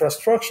have the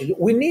infrastructure.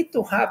 We need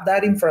to have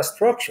that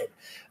infrastructure.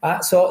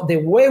 So the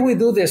way we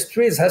do the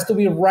streets has to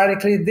be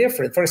radically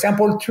different. For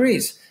example,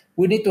 trees.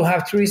 We need to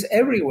have trees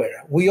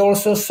everywhere. We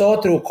also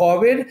saw through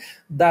COVID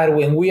that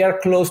when we are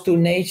close to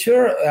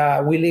nature,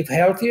 we live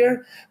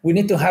healthier. We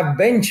need to have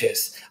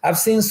benches. I've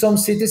seen some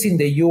cities in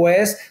the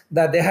US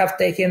that they have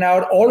taken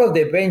out all of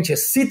the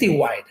benches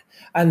citywide.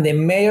 And the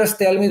mayors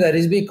tell me that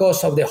it's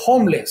because of the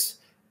homeless.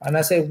 And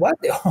I say, what,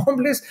 the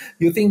homeless?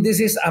 You think this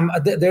is,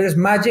 there is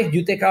magic?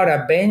 You take out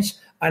a bench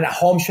and a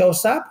home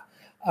shows up?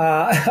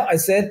 I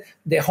said,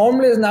 the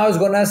homeless now is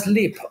going to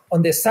sleep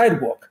on the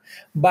sidewalk.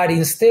 But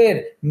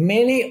instead,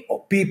 many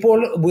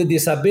people with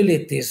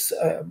disabilities,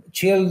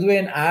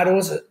 children,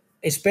 adults,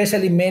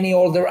 especially many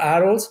older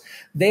adults,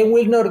 they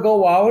will not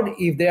go out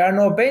if there are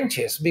no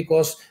benches,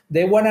 because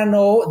they want to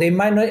know, they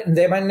might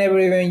never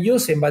even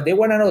use them, but they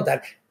want to know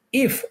that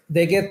if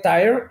they get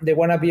tired, they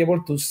want to be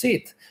able to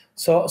sit.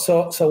 So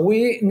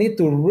we need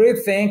to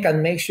rethink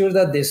and make sure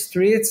that the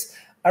streets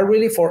are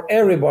really for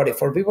everybody,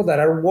 for people that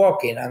are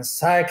walking and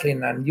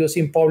cycling and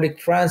using public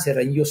transit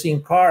and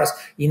using cars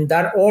in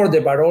that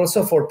order, but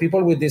also for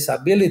people with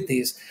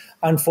disabilities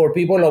and for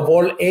people of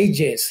all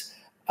ages.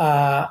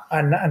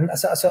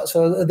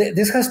 So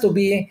this has to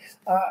be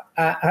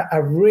a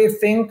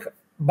rethink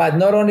but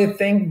not only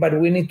think, but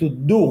we need to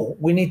do,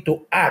 we need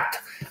to act.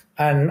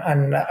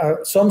 And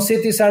some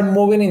cities are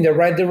moving in the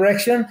right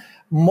direction.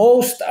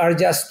 Most are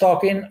just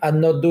talking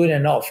and not doing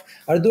enough,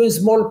 are doing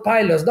small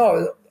pilots.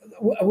 No,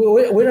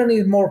 we don't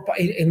need more.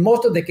 In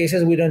most of the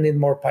cases, we don't need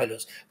more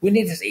pilots. We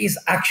need is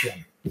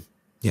action.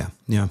 Yeah,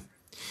 yeah.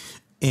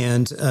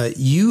 And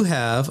you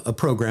have a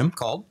program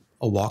called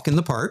A Walk in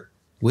the Park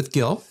with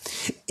Gil,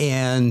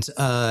 and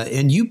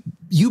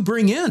you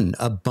bring in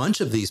a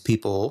bunch of these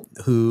people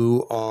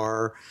who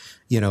are,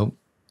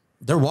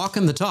 they're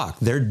walking the talk.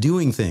 They're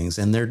doing things,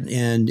 and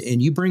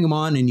you bring them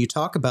on and you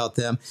talk about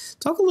them.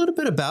 Talk a little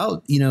bit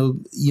about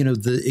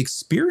the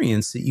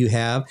experience that you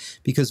have,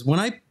 because when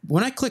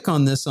I click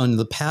on this on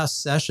the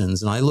past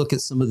sessions and I look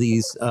at some of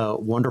these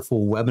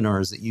wonderful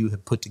webinars that you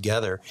have put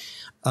together,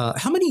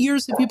 how many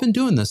years have you been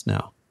doing this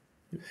now?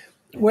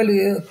 Well,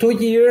 2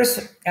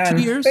 years. And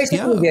 2 years,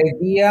 basically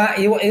yeah.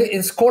 the idea,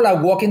 it's called A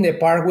Walk in the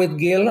Park with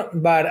Gil,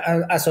 but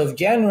as of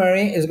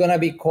January, it's going to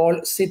be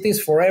called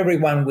Cities for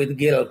Everyone with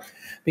Gil.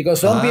 Because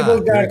some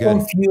people got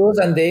confused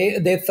and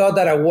they thought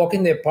that A Walk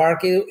in the Park,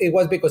 it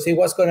was because it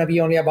was going to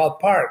be only about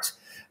parks.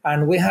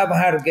 And we have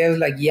had guests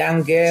like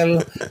Jan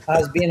Gale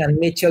has been, and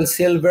Mitchell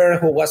Silver,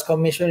 who was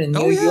commissioned in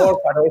New York,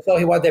 but also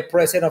he was the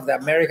president of the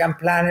American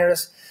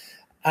Planners.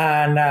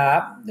 And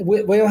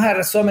we had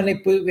so many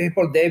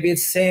people, David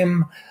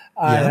Sim,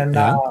 and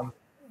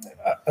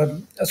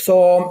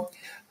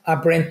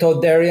Brent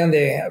Darian,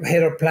 the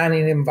head of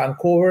planning in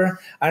Vancouver.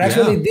 And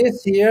actually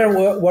this year,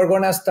 we're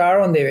going to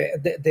start on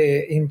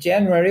in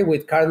January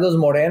with Carlos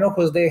Moreno,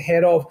 who's the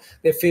head of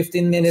the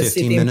 15-minute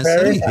city in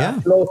Paris,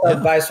 close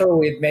advisor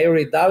with Mayor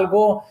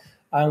Hildalgo.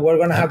 And we're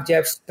going to have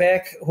Jeff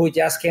Speck, who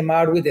just came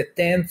out with the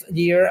 10th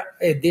year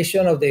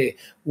edition of the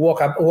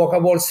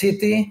Walkable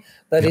City.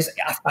 That is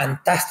a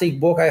fantastic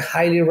book. I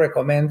highly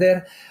recommend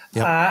it.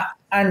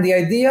 And the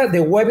idea, the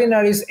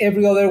webinar is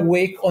every other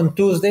week on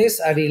Tuesdays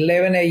at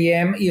 11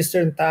 a.m.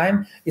 Eastern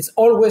Time. It's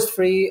always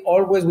free,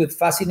 always with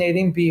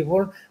fascinating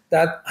people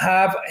that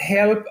have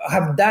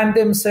done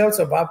themselves,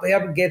 or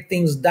help get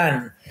things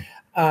done.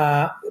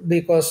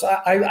 Because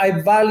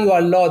I value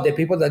a lot the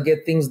people that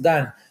get things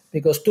done,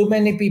 because too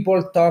many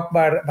people talk,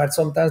 but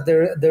sometimes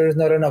there is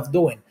not enough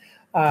doing.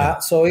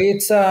 So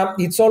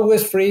it's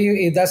always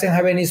free. It doesn't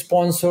have any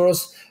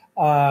sponsors.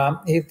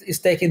 It's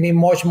taking me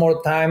much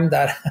more time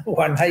than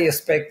what I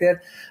expected.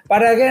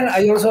 But again,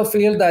 I also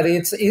feel that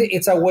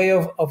it's a way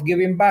of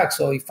giving back.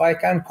 So if I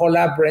can call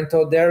up Brent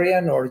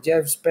Darian or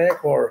Jeff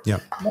Speck or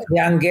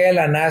Angel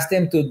and ask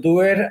them to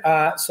do it,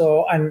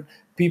 and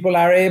people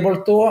are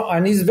able to,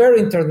 and it's very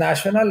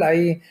international.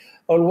 I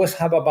always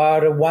have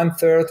about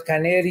 1/3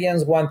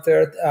 Canadians,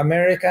 1/3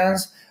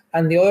 Americans,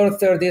 and the other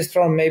third is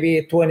from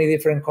maybe 20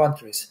 different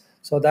countries.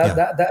 So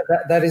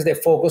that is the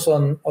focus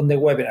on the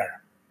webinar.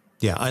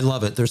 Yeah, I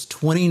love it. There's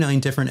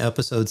 29 different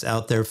episodes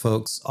out there,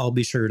 folks. I'll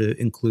be sure to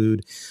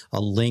include a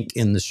link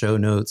in the show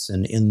notes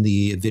and in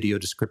the video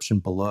description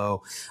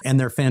below. And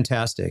they're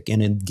fantastic.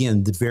 And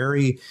again,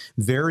 very,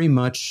 very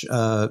much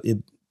a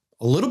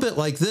little bit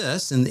like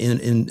this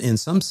in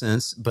some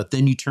sense, but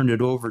then you turn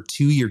it over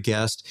to your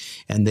guest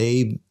and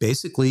they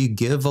basically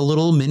give a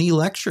little mini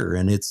lecture.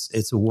 And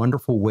it's a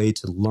wonderful way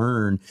to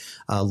learn,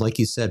 like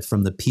you said,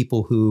 from the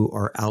people who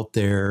are out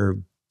there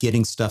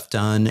getting stuff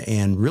done,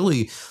 and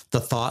really the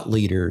thought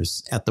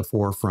leaders at the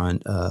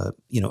forefront,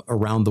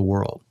 around the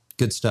world.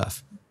 Good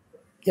stuff.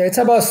 Yeah, it's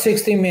about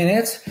 60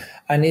 minutes,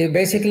 and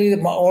basically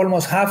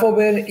almost half of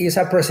it is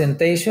a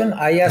presentation.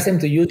 I asked them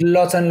to use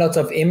lots and lots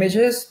of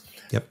images.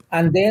 Yep.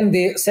 And then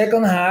the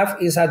second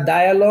half is a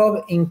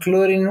dialogue,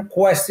 including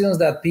questions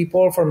that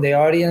people from the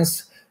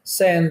audience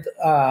send.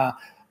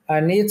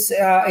 And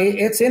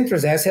it's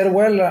interesting. I said,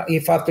 well,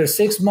 if after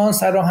 6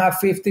 months I don't have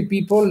 50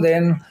 people,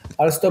 then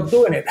I'll stop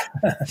doing it.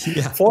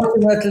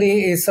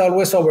 Fortunately, it's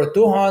always over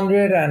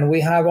 200, and we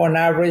have on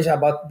average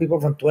about people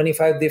from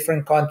 25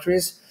 different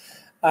countries.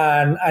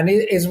 And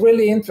it's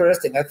really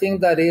interesting. I think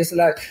that is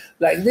like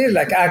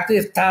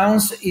Active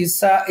Towns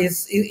is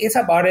it's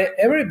about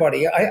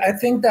everybody. I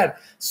think that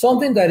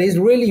something that is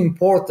really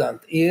important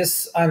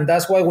is, and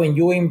that's why when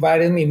you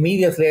invited me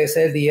immediately, I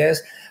said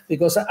yes,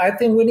 because I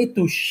think we need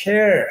to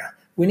share.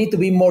 We need to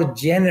be more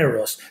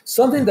generous.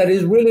 Something that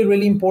is really,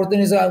 really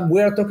important is that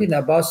we are talking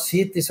about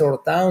cities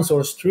or towns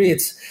or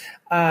streets.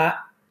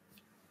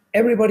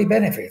 Everybody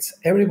benefits.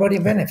 Everybody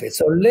benefits.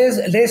 So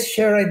let's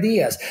share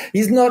ideas.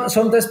 It's not.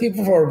 Sometimes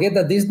people forget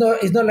that it's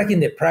not like in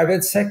the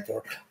private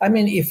sector. I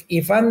mean,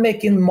 if I'm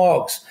making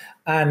mugs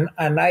and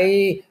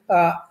I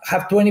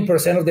have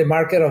 20% of the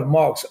market of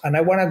mugs, and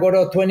I want to go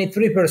to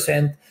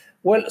 23%,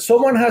 well,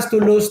 someone has to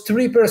lose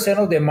 3%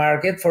 of the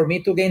market for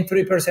me to gain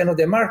 3% of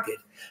the market.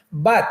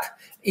 But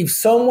if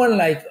someone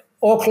like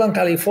Oakland,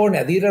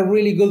 California did a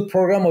really good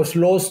program of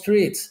slow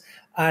streets,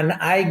 and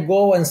I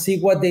go and see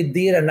what they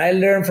did and I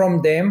learn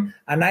from them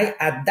and I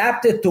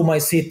adapt it to my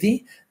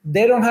city,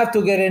 they don't have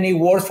to get any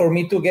worse for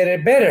me to get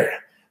it better.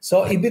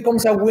 So it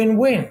becomes a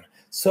win-win.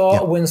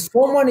 So when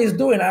someone is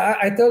doing,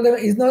 I tell them,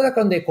 it's not like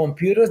on the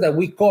computers that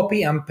we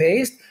copy and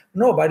paste.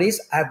 No, but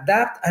it's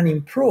adapt and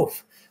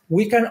improve.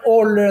 we can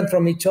all learn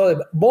from each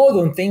other, both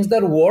on things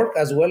that work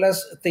as well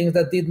as things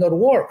that did not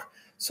work.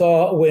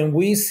 So when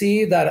we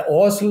see that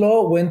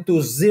Oslo went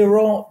to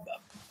zero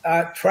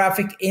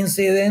traffic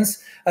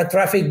incidents,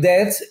 traffic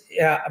deaths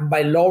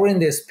by lowering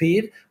the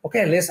speed.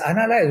 Okay, let's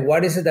analyze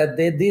what is it that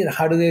they did?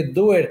 How did they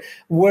do it?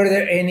 Were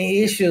there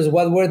any issues?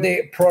 What were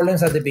the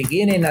problems at the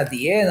beginning, at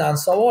the end, and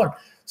so on?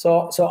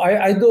 So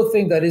I do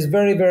think that it's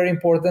very, very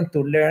important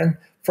to learn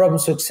from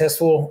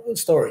successful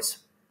stories.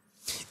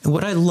 And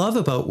what I love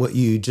about what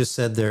you just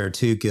said there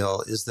too,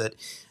 Gil, is that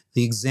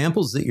the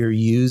examples that you're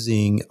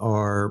using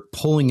are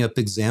pulling up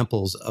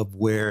examples of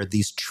where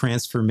these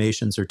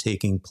transformations are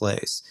taking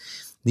place.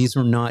 These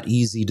were not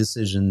easy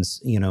decisions,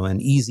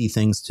 and easy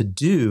things to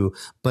do,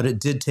 but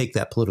it did take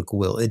that political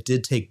will. It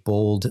did take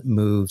bold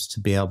moves to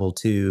be able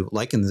to,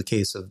 like in the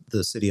case of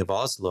the city of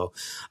Oslo,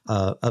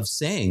 of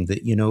saying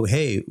that,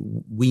 hey,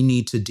 we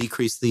need to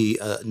decrease the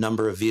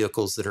number of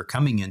vehicles that are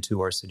coming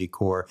into our city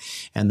core.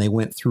 And they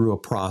went through a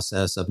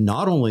process of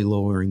not only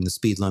lowering the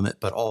speed limit,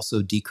 but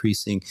also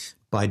decreasing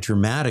by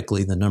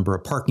dramatically the number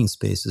of parking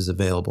spaces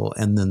available,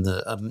 and then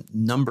the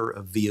number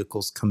of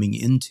vehicles coming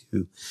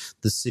into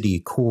the city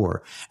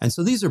core. And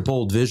so these are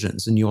bold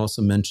visions. And you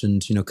also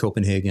mentioned,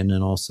 Copenhagen,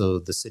 and also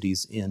the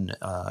cities in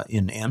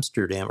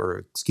Amsterdam, or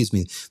excuse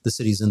me, the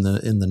cities in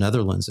the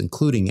Netherlands,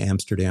 including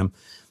Amsterdam.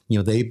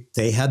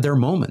 They had their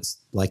moments,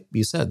 like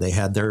you said. They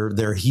had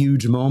their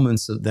huge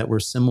moments that were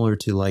similar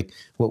to like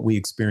what we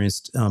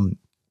experienced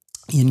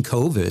in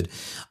COVID.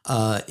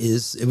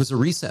 It was a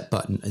reset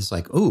button. It's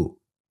like, oh,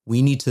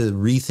 we need to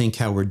rethink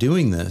how we're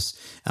doing this.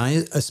 And I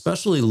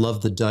especially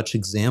love the Dutch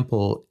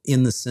example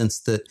in the sense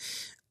that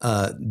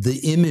the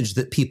image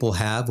that people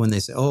have when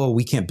they say, oh,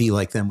 we can't be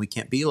like them, we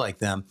can't be like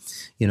them.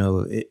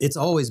 It's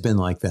always been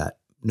like that.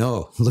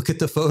 No, look at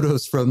the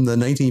photos from the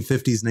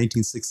 1950s,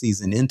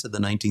 1960s, and into the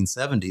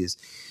 1970s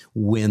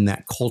when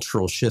that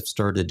cultural shift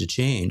started to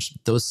change.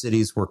 Those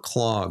cities were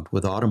clogged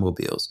with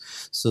automobiles.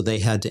 So they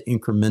had to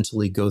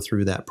incrementally go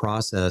through that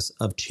process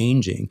of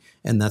changing.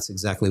 And that's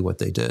exactly what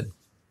they did.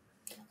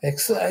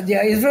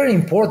 Yeah, it's very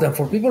important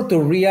for people to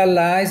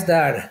realize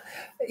that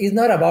it's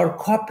not about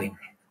copying.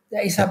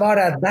 It's about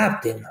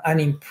adapting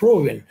and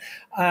improving.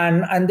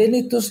 And they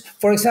need to,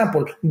 for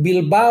example,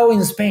 Bilbao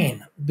in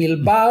Spain.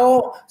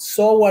 Bilbao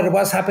saw what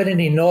was happening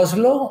in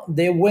Oslo.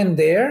 They went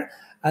there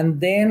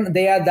and then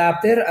they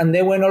adapted, and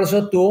they went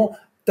also to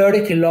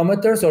 30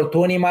 kilometers or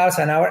 20 miles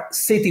an hour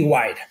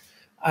citywide.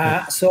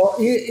 So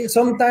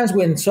sometimes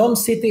when some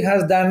city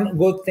has done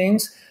good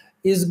things,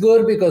 it's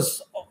good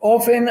because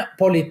often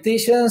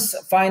politicians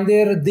find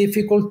it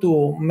difficult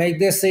to make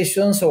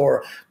decisions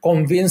or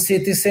convince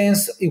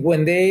citizens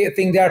when they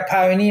think they are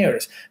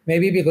pioneers,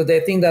 maybe because they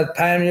think that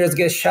pioneers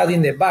get shot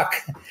in the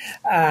back.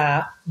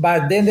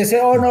 But then they say,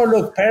 oh, no,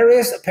 look,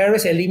 Paris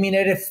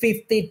eliminated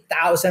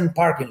 50,000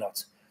 parking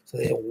lots. So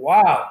they say,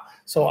 wow.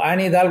 So Anne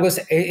Hidalgo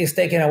is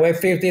taking away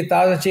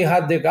 50,000. She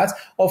had the guts.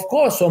 Of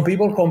course, some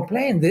people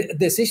complain. The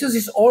decisions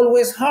is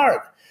always hard.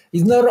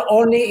 It's not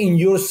only in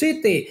your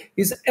city,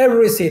 it's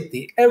every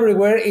city.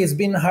 Everywhere it's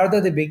been hard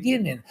at the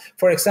beginning.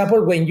 For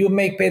example, when you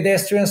make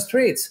pedestrian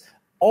streets,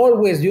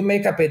 always you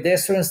make a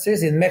pedestrian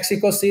street. In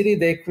Mexico City,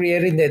 they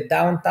created the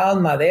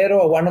downtown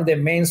Madero, one of the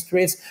main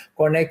streets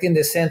connecting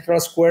the Central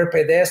Square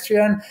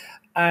pedestrian.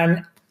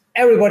 And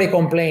everybody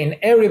complained.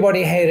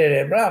 Everybody hated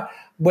it. Blah.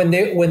 When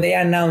they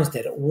announced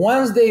it.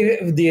 Once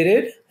they did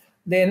it,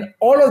 then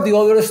all of the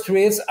other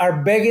streets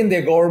are begging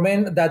the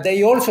government that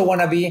they also want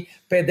to be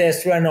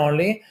pedestrian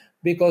only,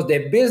 because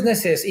the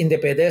businesses in the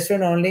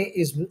pedestrian only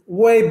is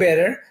way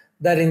better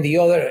than in the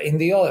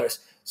others.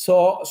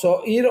 So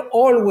it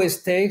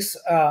always takes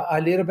a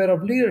little bit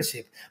of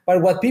leadership.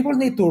 But what people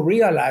need to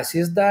realize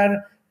is that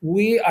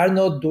we are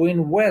not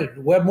doing well.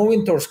 We're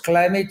moving towards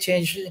climate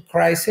change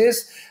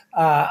crisis.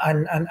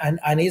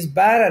 And it's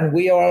bad, and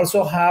we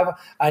also have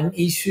an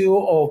issue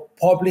of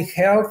public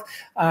health.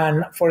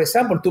 And for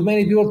example, too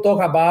many people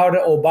talk about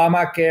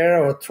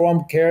Obamacare or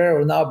Trump care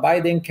or now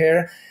Biden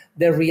care.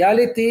 The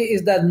reality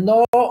is that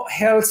no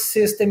health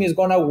system is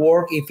going to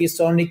work if it's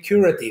only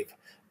curative.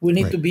 We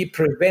need to be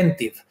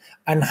preventive,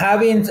 and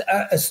having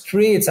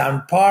streets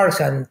and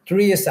parks and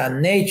trees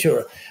and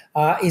nature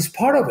is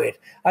part of it.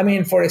 I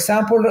mean, for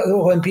example,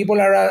 when people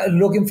are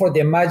looking for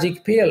the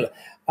magic pill,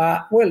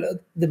 well,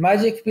 the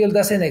magic pill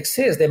doesn't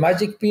exist. The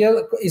magic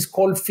pill is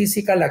called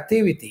physical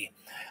activity.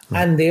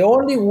 And the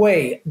only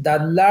way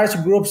that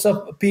large groups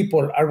of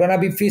people are going to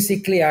be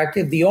physically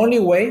active, the only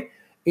way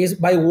is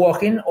by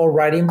walking or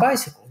riding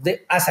bicycles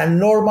as a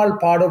normal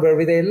part of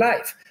everyday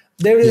life.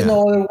 There is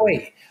no other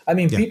way. I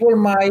mean, people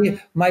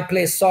might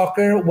play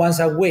soccer once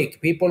a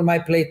week. People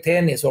might play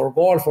tennis or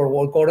golf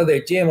or go to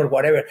the gym or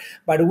whatever.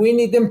 But we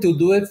need them to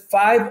do it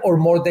 5 or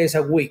more days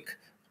a week.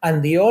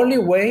 And the only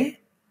way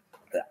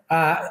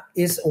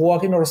is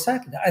walking or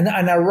cycling.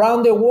 And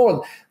around the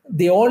world,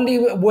 the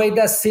only way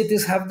that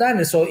cities have done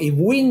it. So if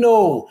we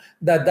know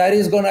that that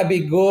is going to be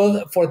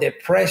good for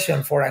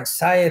depression, for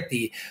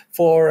anxiety,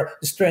 for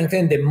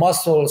strengthening the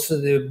muscles,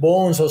 the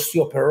bones,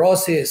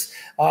 osteoporosis,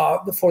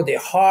 for the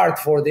heart,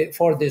 for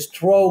the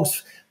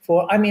strokes,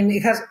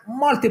 it has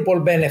multiple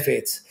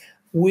benefits.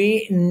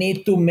 We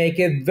need to make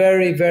it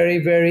very, very,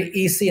 very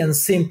easy and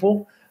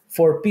simple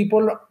for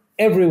people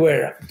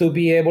everywhere to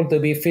be able to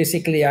be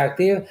physically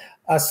active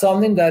as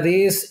something that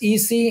is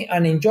easy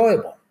and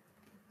enjoyable.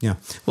 Yeah.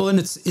 Well, and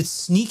it's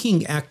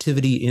sneaking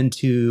activity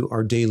into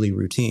our daily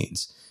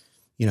routines.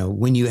 You know,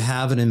 when you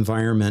have an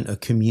environment, a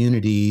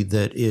community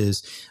that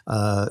is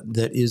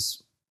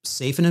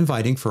safe and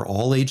inviting for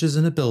all ages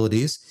and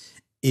abilities,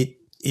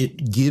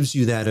 it gives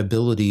you that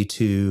ability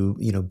to,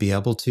 you know, be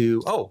able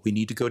to, oh, we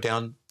need to go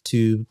down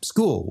to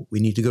school, we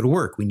need to go to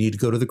work, we need to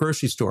go to the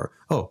grocery store.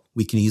 Oh,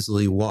 we can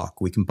easily walk,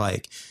 we can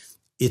bike.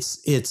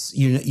 It's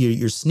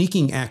you're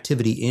sneaking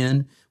activity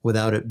in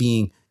without it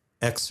being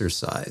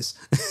exercise.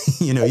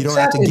 You know, you don't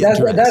have to get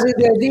dressed. That is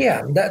the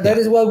idea. That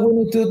is what we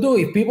need to do.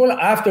 If people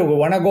after we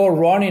want to go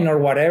running or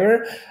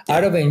whatever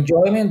out of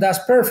enjoyment, that's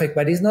perfect.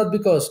 But it's not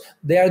because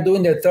they are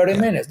doing their 30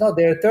 minutes. No,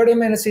 their 30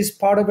 minutes is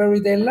part of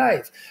everyday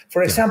life.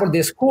 For example,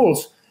 the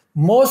schools,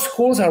 most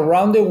schools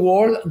around the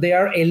world, they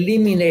are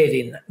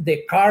eliminating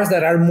the cars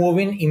that are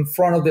moving in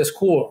front of the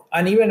school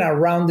and even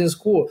around the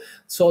school.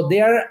 So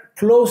they are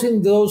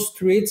closing those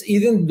streets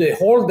even the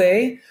whole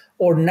day,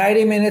 or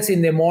 90 minutes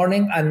in the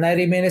morning and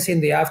 90 minutes in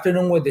the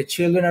afternoon when the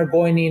children are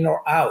going in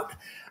or out.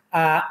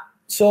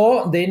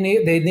 So they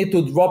need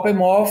to drop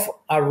them off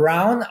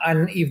around,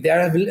 and if they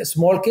are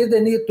small kids,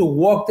 they need to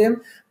walk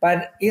them.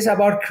 But it's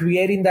about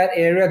creating that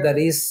area that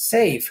is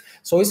safe.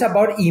 So it's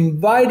about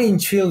inviting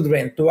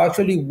children to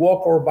actually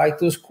walk or bike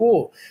to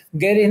school,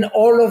 getting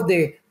all of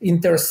the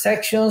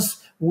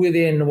intersections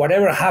within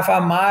whatever half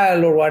a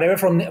mile or whatever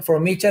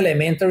from each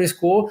elementary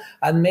school,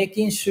 and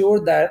making sure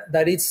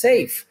that it's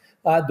safe.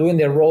 Doing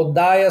the road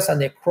diets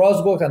and the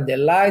crosswalks and the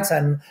lights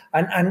and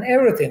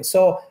everything.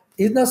 So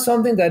it's not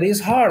something that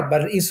is hard,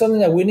 but it's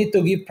something that we need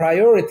to give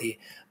priority.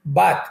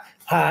 But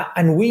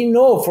and we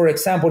know, for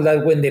example,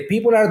 that when the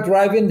people are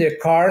driving their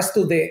cars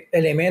to the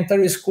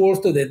elementary schools,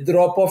 to the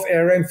drop-off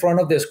area in front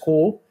of the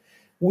school,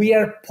 we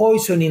are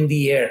poisoning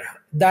the air.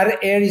 That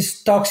air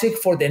is toxic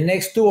for the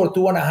next 2 or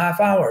 2.5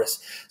 hours.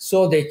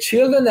 So the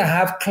children that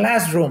have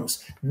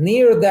classrooms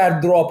near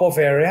that drop-off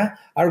area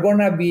are going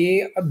to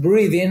be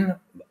breathing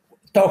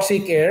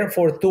toxic air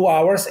for 2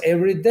 hours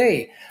every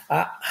day.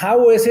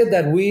 How is it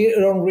that we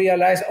don't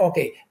realize,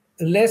 okay,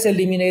 let's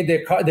eliminate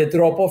the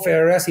drop-off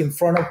areas in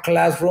front of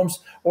classrooms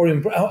or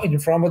in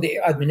front of the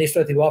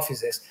administrative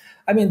offices?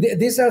 I mean,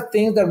 these are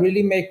things that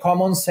really make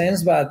common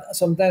sense, but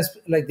sometimes,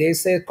 like they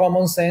say,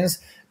 common sense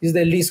is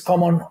the least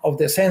common of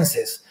the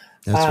senses.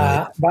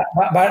 That's right.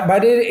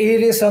 But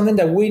it is something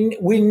that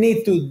we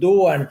need to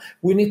do, and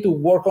we need to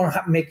work on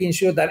making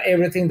sure that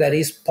everything that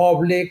is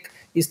public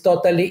is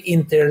totally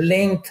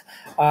interlinked.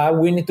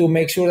 We need to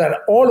make sure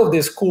that all of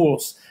the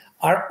schools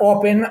are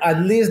open,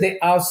 at least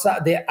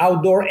the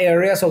outdoor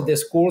areas of the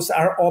schools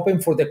are open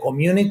for the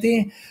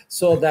community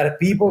so that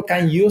people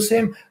can use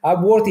them. I've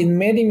worked in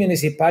many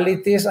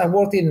municipalities. I've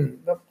worked in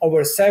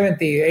over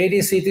 70,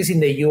 80 cities in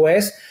the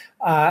US.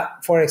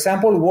 For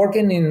example,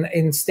 working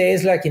in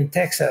states like in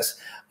Texas,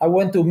 I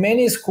went to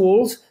many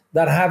schools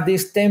that have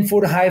these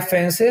 10-foot high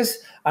fences,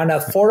 and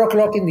at 4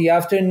 o'clock in the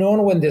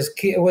afternoon, when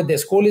the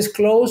school is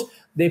closed,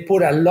 they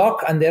put a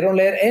lock and they don't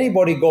let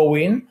anybody go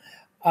in.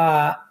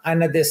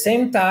 And at the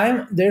same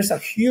time, there's a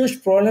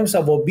huge problems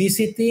of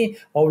obesity,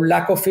 of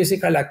lack of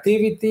physical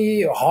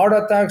activity, heart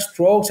attacks,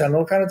 strokes, and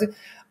all kinds of things.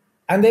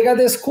 And they got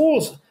the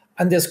schools,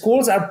 and the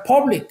schools are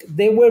public.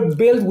 They were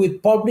built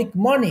with public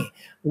money.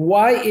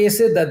 Why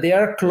is it that they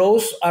are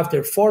closed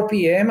after 4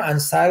 p.m. on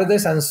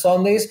Saturdays and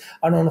Sundays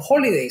and on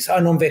holidays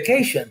and on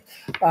vacation?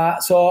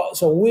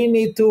 So we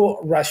need to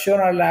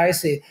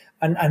rationalize it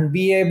and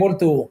be able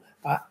to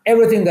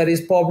everything that is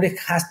public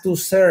has to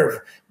serve.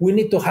 We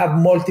need to have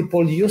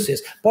multiple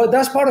uses. But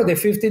that's part of the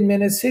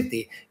 15-minute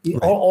city.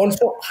 Right.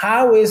 Also,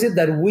 how is it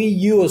that we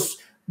use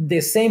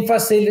the same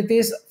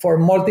facilities for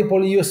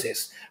multiple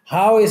uses?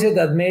 How is it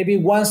that maybe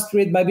one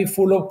street might be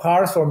full of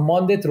cars from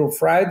Monday through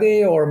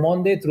Friday or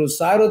Monday through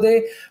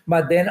Saturday,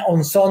 but then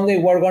on Sunday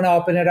we're going to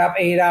open it up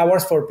 8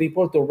 hours for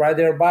people to ride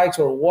their bikes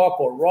or walk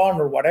or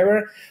run or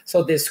whatever?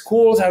 So the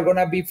schools are going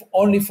to be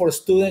only for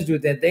students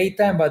during the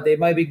daytime, but they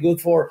might be good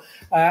for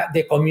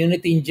the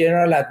community in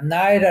general at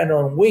night and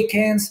on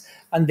weekends,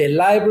 and the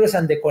libraries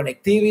and the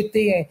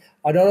connectivity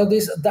and all of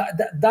this.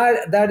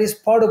 That is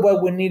part of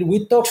what we need.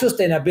 We talk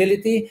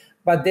sustainability,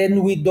 but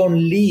then we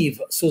don't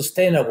live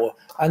sustainable.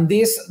 And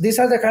these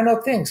are the kind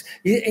of things.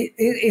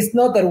 It's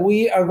not that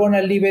we are going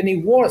to live any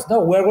worse.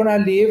 No, we're going to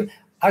live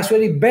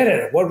actually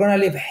better. We're going to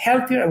live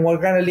healthier and we're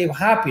going to live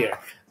happier.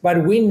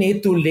 But we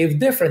need to live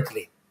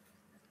differently.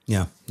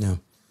 Yeah.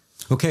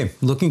 Okay,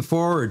 looking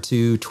forward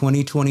to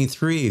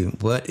 2023.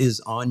 What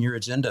is on your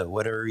agenda?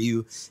 What are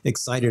you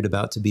excited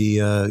about to be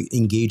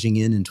engaging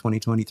in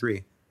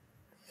 2023?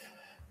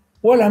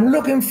 Well, I'm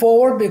looking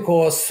forward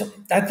because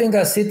I think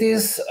that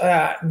cities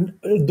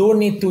do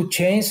need to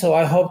change. So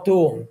I hope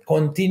to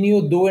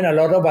continue doing a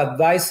lot of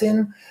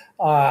advising,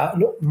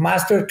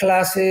 master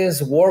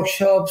classes,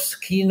 workshops,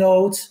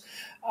 keynotes,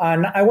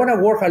 And I want to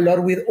work a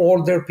lot with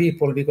older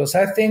people because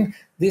I think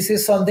this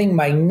is something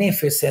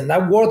magnificent.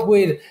 I've worked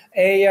with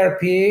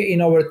AARP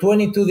in over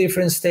 22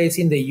 different states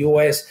in the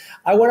US.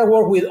 I want to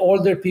work with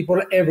older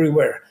people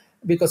everywhere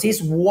because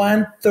it's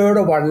 1/3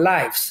 of our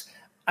lives.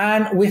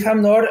 And we have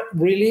not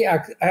really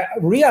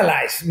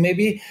realized,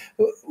 maybe,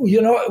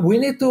 we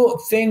need to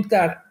think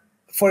that,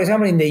 for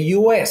example, in the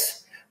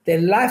US, the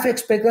life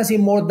expectancy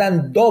more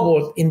than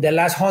doubled in the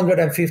last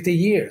 150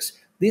 years.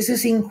 This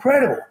is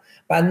incredible.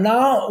 But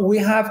now we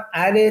have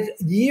added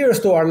years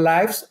to our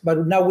lives,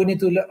 but now we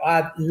need to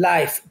add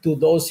life to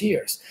those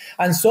years.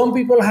 And some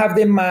people have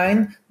the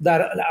mind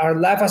that our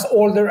life as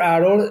older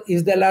adults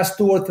is the last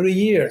 2 or 3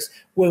 years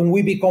when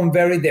we become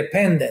very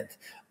dependent.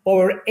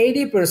 Over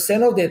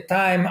 80% of the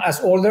time as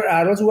older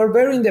adults, we're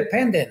very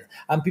independent,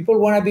 and people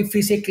want to be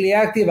physically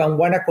active and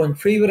want to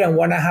contribute and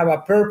want to have a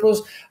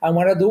purpose and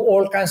want to do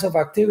all kinds of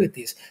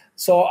activities.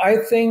 So I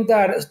think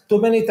that too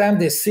many times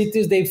the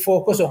cities, they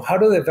focus on how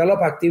to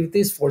develop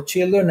activities for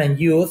children and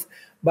youth,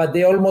 but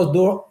they almost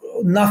do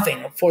nothing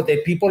for the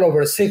people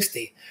over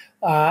 60.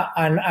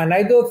 And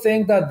I don't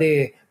think that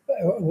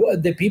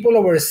the people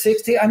over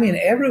 60, I mean,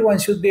 everyone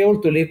should be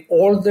able to live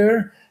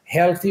older,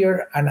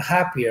 healthier, and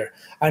happier.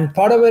 And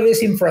part of it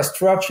is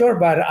infrastructure,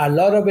 but a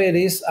lot of it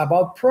is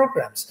about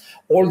programs.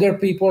 Older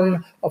people,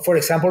 for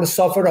example,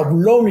 suffer of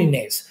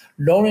loneliness.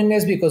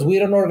 Loneliness because we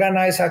don't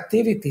organize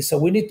activities. So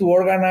we need to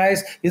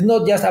organize. It's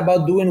not just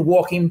about doing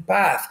walking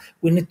paths.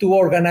 We need to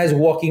organize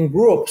walking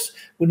groups.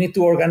 We need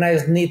to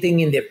organize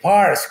knitting in the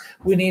parks.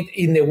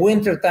 In the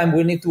wintertime,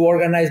 we need to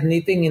organize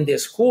knitting in the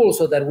schools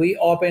so that we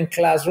open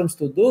classrooms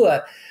to do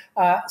that.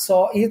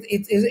 So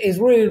it's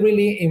really,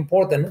 really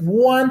important.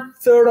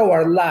 1/3 of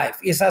our life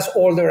is as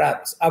older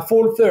adults, a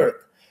full third.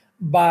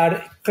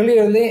 But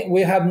clearly,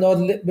 we have not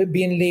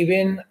been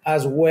living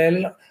as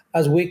well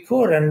as we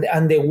could.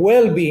 And the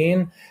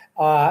well-being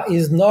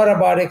is not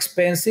about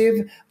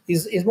expensive.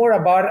 It's more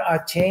about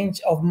a change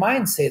of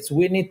mindsets.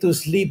 We need to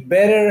sleep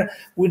better.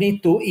 We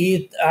need to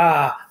eat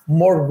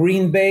more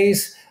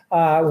green-based.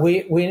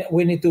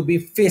 We need to be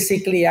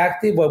physically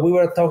active. What we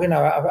were talking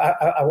about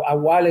a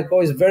while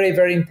ago is very,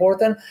 very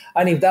important.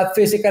 And if that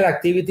physical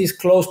activity is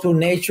close to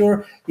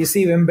nature, it's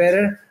even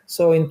better.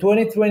 So in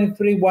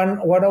 2023,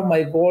 one of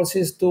my goals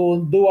is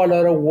to do a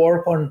lot of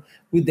work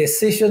with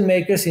decision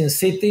makers in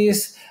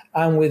cities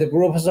and with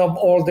groups of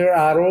older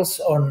adults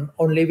on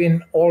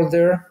living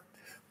older,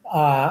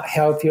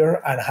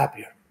 healthier, and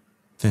happier.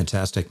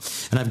 Fantastic.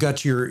 And I've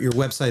got your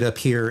website up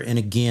here. And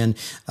again,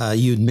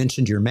 you had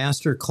mentioned your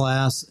master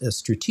class,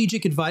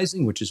 strategic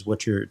advising, which is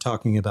what you're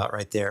talking about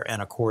right there.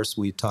 And of course,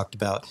 we talked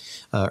about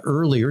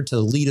earlier to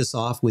lead us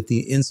off with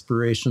the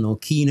inspirational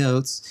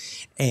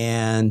keynotes.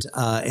 And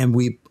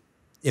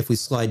if we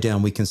slide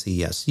down, we can see,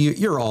 yes,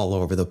 you're all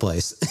over the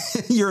place.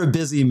 You're a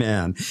busy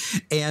man.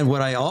 And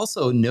what I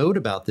also note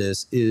about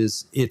this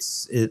is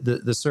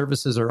the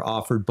services are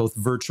offered both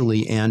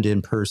virtually and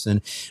in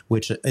person,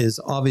 which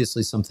is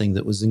obviously something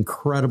that was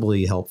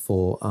incredibly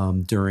helpful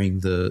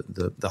during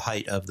the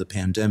height of the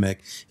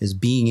pandemic, is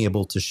being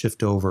able to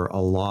shift over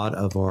a lot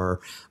of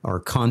our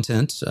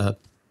content.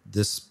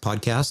 This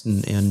podcast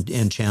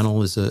and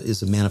channel is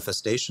a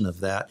manifestation of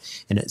that,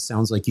 and it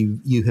sounds like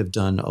you have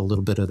done a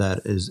little bit of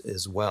that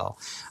as well.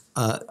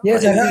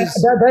 Yes,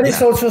 that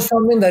is also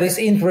something that is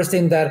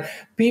interesting, that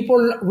people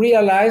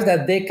realize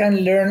that they can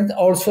learn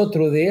also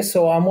through this.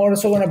 So I'm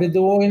also going to be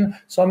doing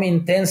some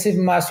intensive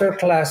master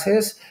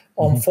classes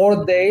on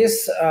 4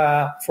 days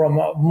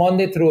from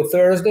Monday through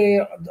Thursday,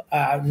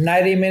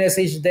 90 minutes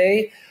each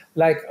day,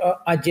 like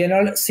a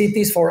general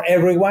cities for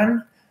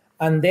everyone.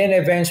 And then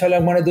eventually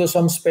I'm going to do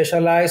some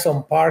specialized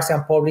on parks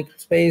and public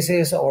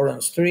spaces or on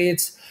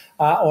streets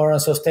or on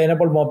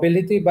sustainable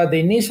mobility. But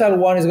the initial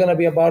one is going to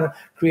be about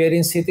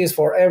creating cities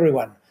for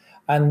everyone.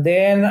 And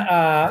then,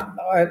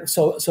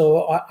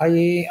 so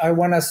I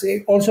want to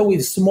say also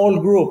with small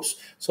groups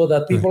so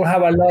that people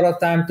have a lot of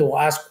time to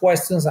ask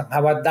questions and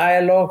have a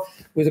dialogue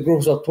with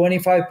groups of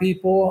 25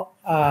 people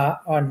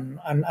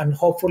and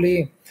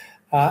hopefully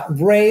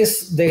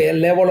raise the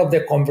level of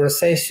the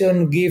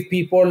conversation, give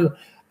people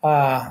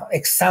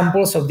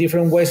examples of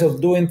different ways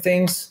of doing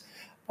things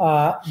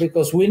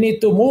because we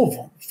need to move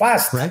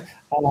fast. Right.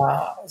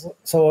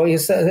 So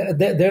it's,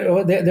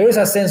 there is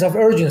a sense of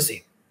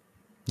urgency.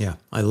 Yeah,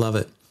 I love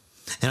it.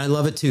 And I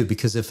love it too,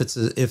 because if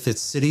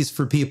it's cities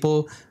for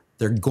people,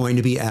 they're going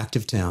to be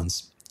active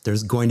towns.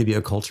 There's going to be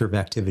a culture of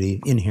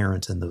activity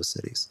inherent in those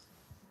cities.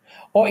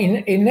 Oh,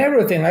 in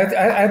everything.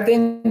 I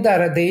think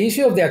that the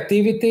issue of the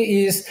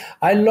activity is,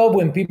 I love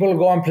when people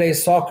go and play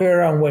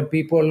soccer and when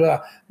people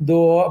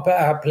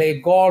play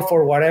golf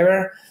or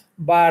whatever.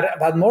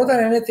 But more than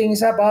anything,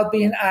 it's about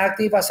being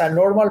active as a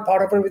normal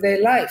part of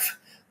everyday life.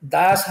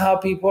 That's how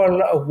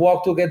people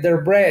walk to get their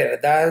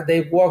bread. That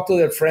they walk to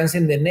their friends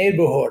in the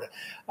neighborhood.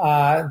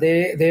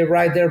 They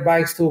ride their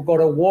bikes to go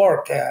to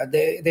work.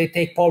 They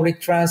take public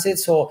transit,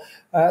 so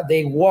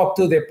they walk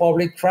to the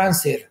public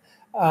transit.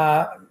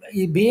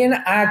 Being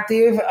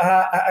active,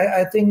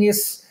 I think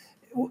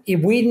if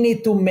we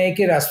need to make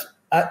it as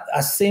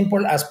as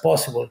simple as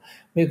possible,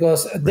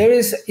 because there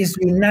is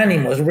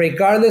unanimous,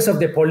 regardless of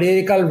the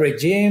political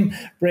regime,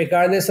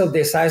 regardless of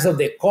the size of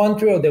the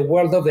country or the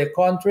wealth of the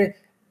country,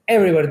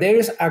 everywhere there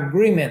is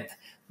agreement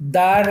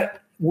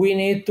that we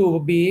need to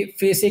be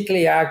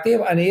physically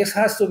active, and it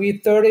has to be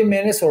 30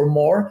 minutes or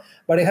more,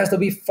 but it has to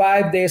be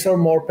 5 days or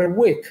more per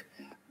week.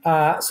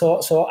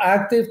 So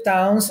active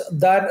towns,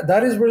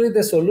 that is really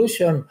the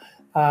solution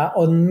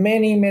on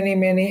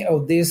many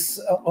of these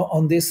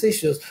on these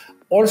issues.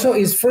 Also,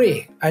 it's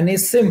free and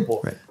it's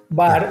simple. Right.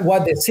 But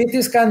what the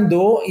cities can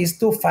do is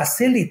to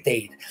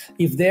facilitate.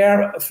 If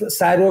there are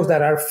sidewalks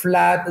that are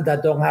flat,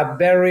 that don't have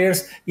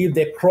barriers, if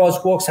the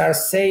crosswalks are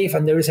safe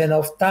and there is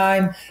enough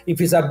time, if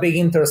it's a big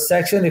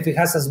intersection, if it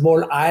has a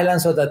small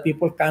island so that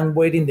people can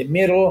wait in the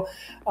middle,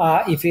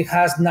 if it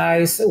has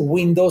nice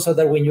windows so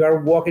that when you are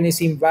walking, it's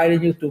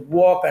inviting you to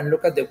walk and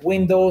look at the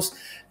windows,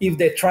 if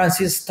the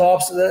transit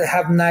stops that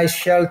have nice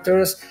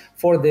shelters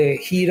for the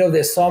heat of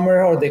the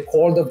summer or the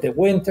cold of the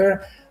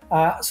winter.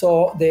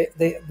 So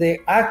the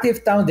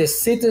active town, the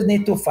cities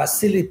need to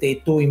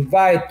facilitate, to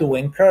invite, to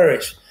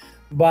encourage.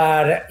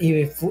 But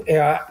if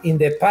in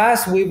the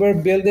past we were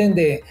building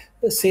the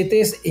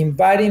cities,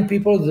 inviting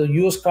people to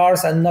use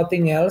cars and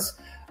nothing else,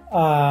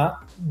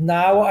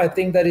 now I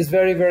think that it's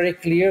very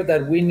clear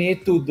that we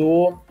need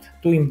to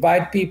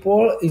invite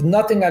people. It's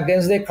nothing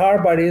against the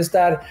car, but it's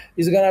that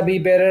it's going to be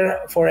better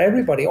for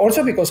everybody.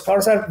 Also because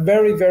cars are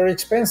very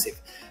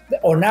expensive.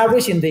 On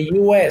average, in the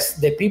US,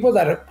 the people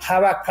that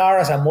have a car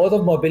as a mode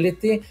of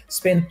mobility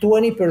spend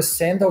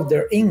 20% of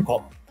their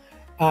income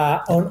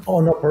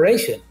on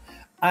operation.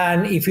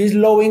 And if it's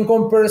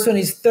low-income person,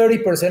 it's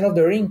 30% of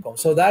their income.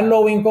 So that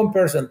low-income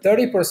person,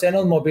 30%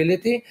 on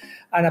mobility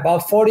and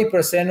about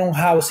 40% on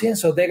housing.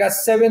 So they got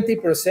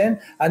 70%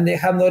 and they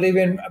have not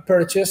even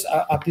purchased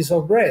a piece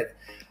of bread.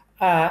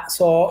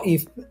 So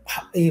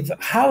if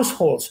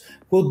households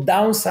could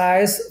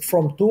downsize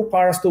from 2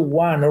 cars to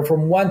 1 or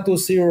from 1 to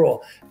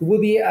 0, it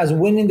would be as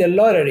winning the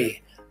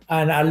lottery.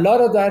 And a lot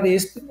of that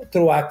is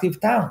through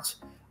active towns.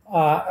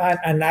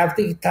 And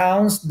active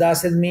towns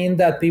doesn't mean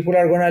that people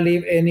are going to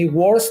live any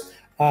worse,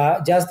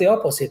 just the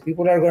opposite.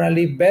 People are going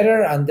to live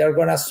better and they're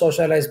going to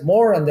socialize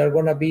more and they're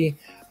going to be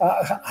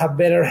have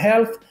better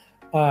health.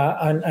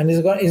 And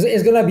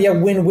it's going to be a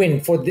win-win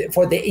for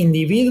the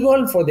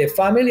individual, for the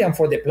family, and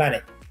for the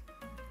planet.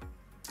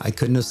 I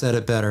couldn't have said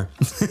it better.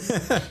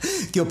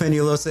 Gil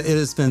Penalosa, it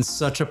has been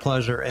such a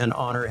pleasure and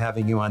honor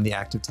having you on the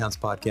Active Towns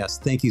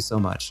podcast. Thank you so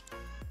much.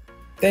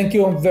 Thank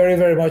you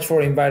very much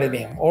for inviting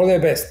me. All the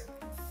best.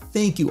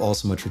 Thank you all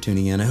so much for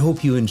tuning in. I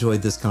hope you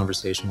enjoyed this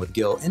conversation with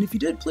Gil. And if you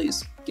did,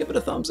 please give it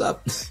a thumbs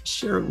up,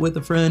 share it with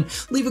a friend,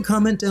 leave a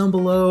comment down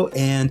below.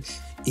 And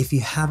if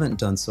you haven't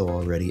done so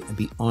already, I'd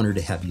be honored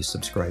to have you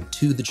subscribe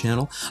to the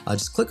channel.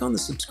 Just click on the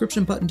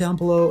subscription button down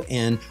below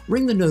and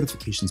ring the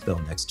notifications bell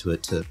next to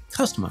it to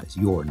customize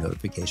your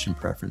notification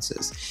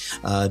preferences.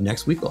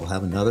 Next week, I'll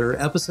have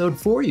another episode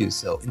for you.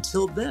 So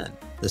until then,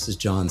 this is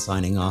John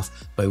signing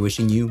off by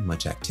wishing you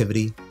much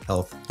activity,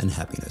 health, and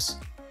happiness.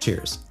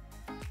 Cheers.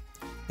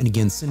 And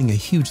again, sending a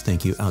huge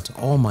thank you out to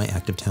all my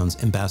Active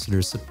Towns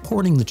ambassadors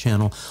supporting the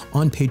channel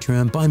on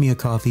Patreon, Buy Me a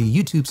Coffee,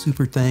 YouTube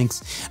Super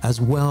Thanks, as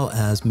well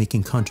as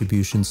making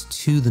contributions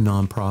to the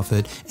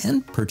nonprofit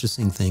and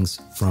purchasing things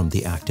from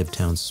the Active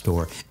Towns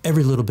store.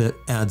 Every little bit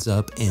adds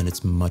up and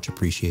it's much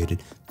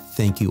appreciated.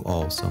 Thank you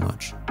all so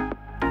much.